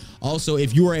too. Also,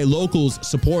 if you are a Locals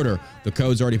supporter, the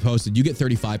code's already posted. You get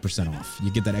 35% off. You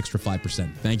get that extra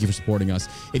 5%. Thank you for supporting us.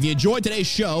 If you enjoyed today's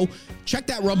show, check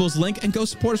that Rumbles link and go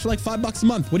support us for like $5 a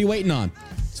month. What are you waiting on?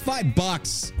 It's $5.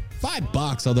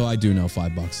 $5, although I do know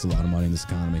 $5 is a lot of money in this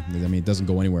economy. I mean, it doesn't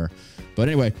go anywhere. But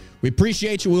anyway, we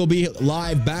appreciate you. We'll be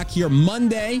live back here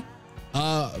Monday.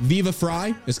 Viva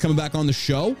Fry is coming back on the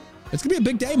show. It's going to be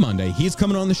a big day Monday. He's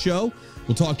coming on the show.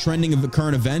 We'll talk trending of the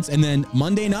current events. And then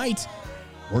Monday night,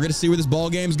 we're going to see where this ball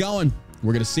game's going.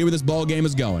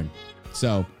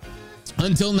 So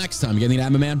until next time, you got anything to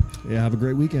add, my man? Yeah, have a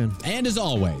great weekend. And as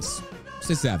always,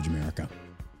 stay savage, America.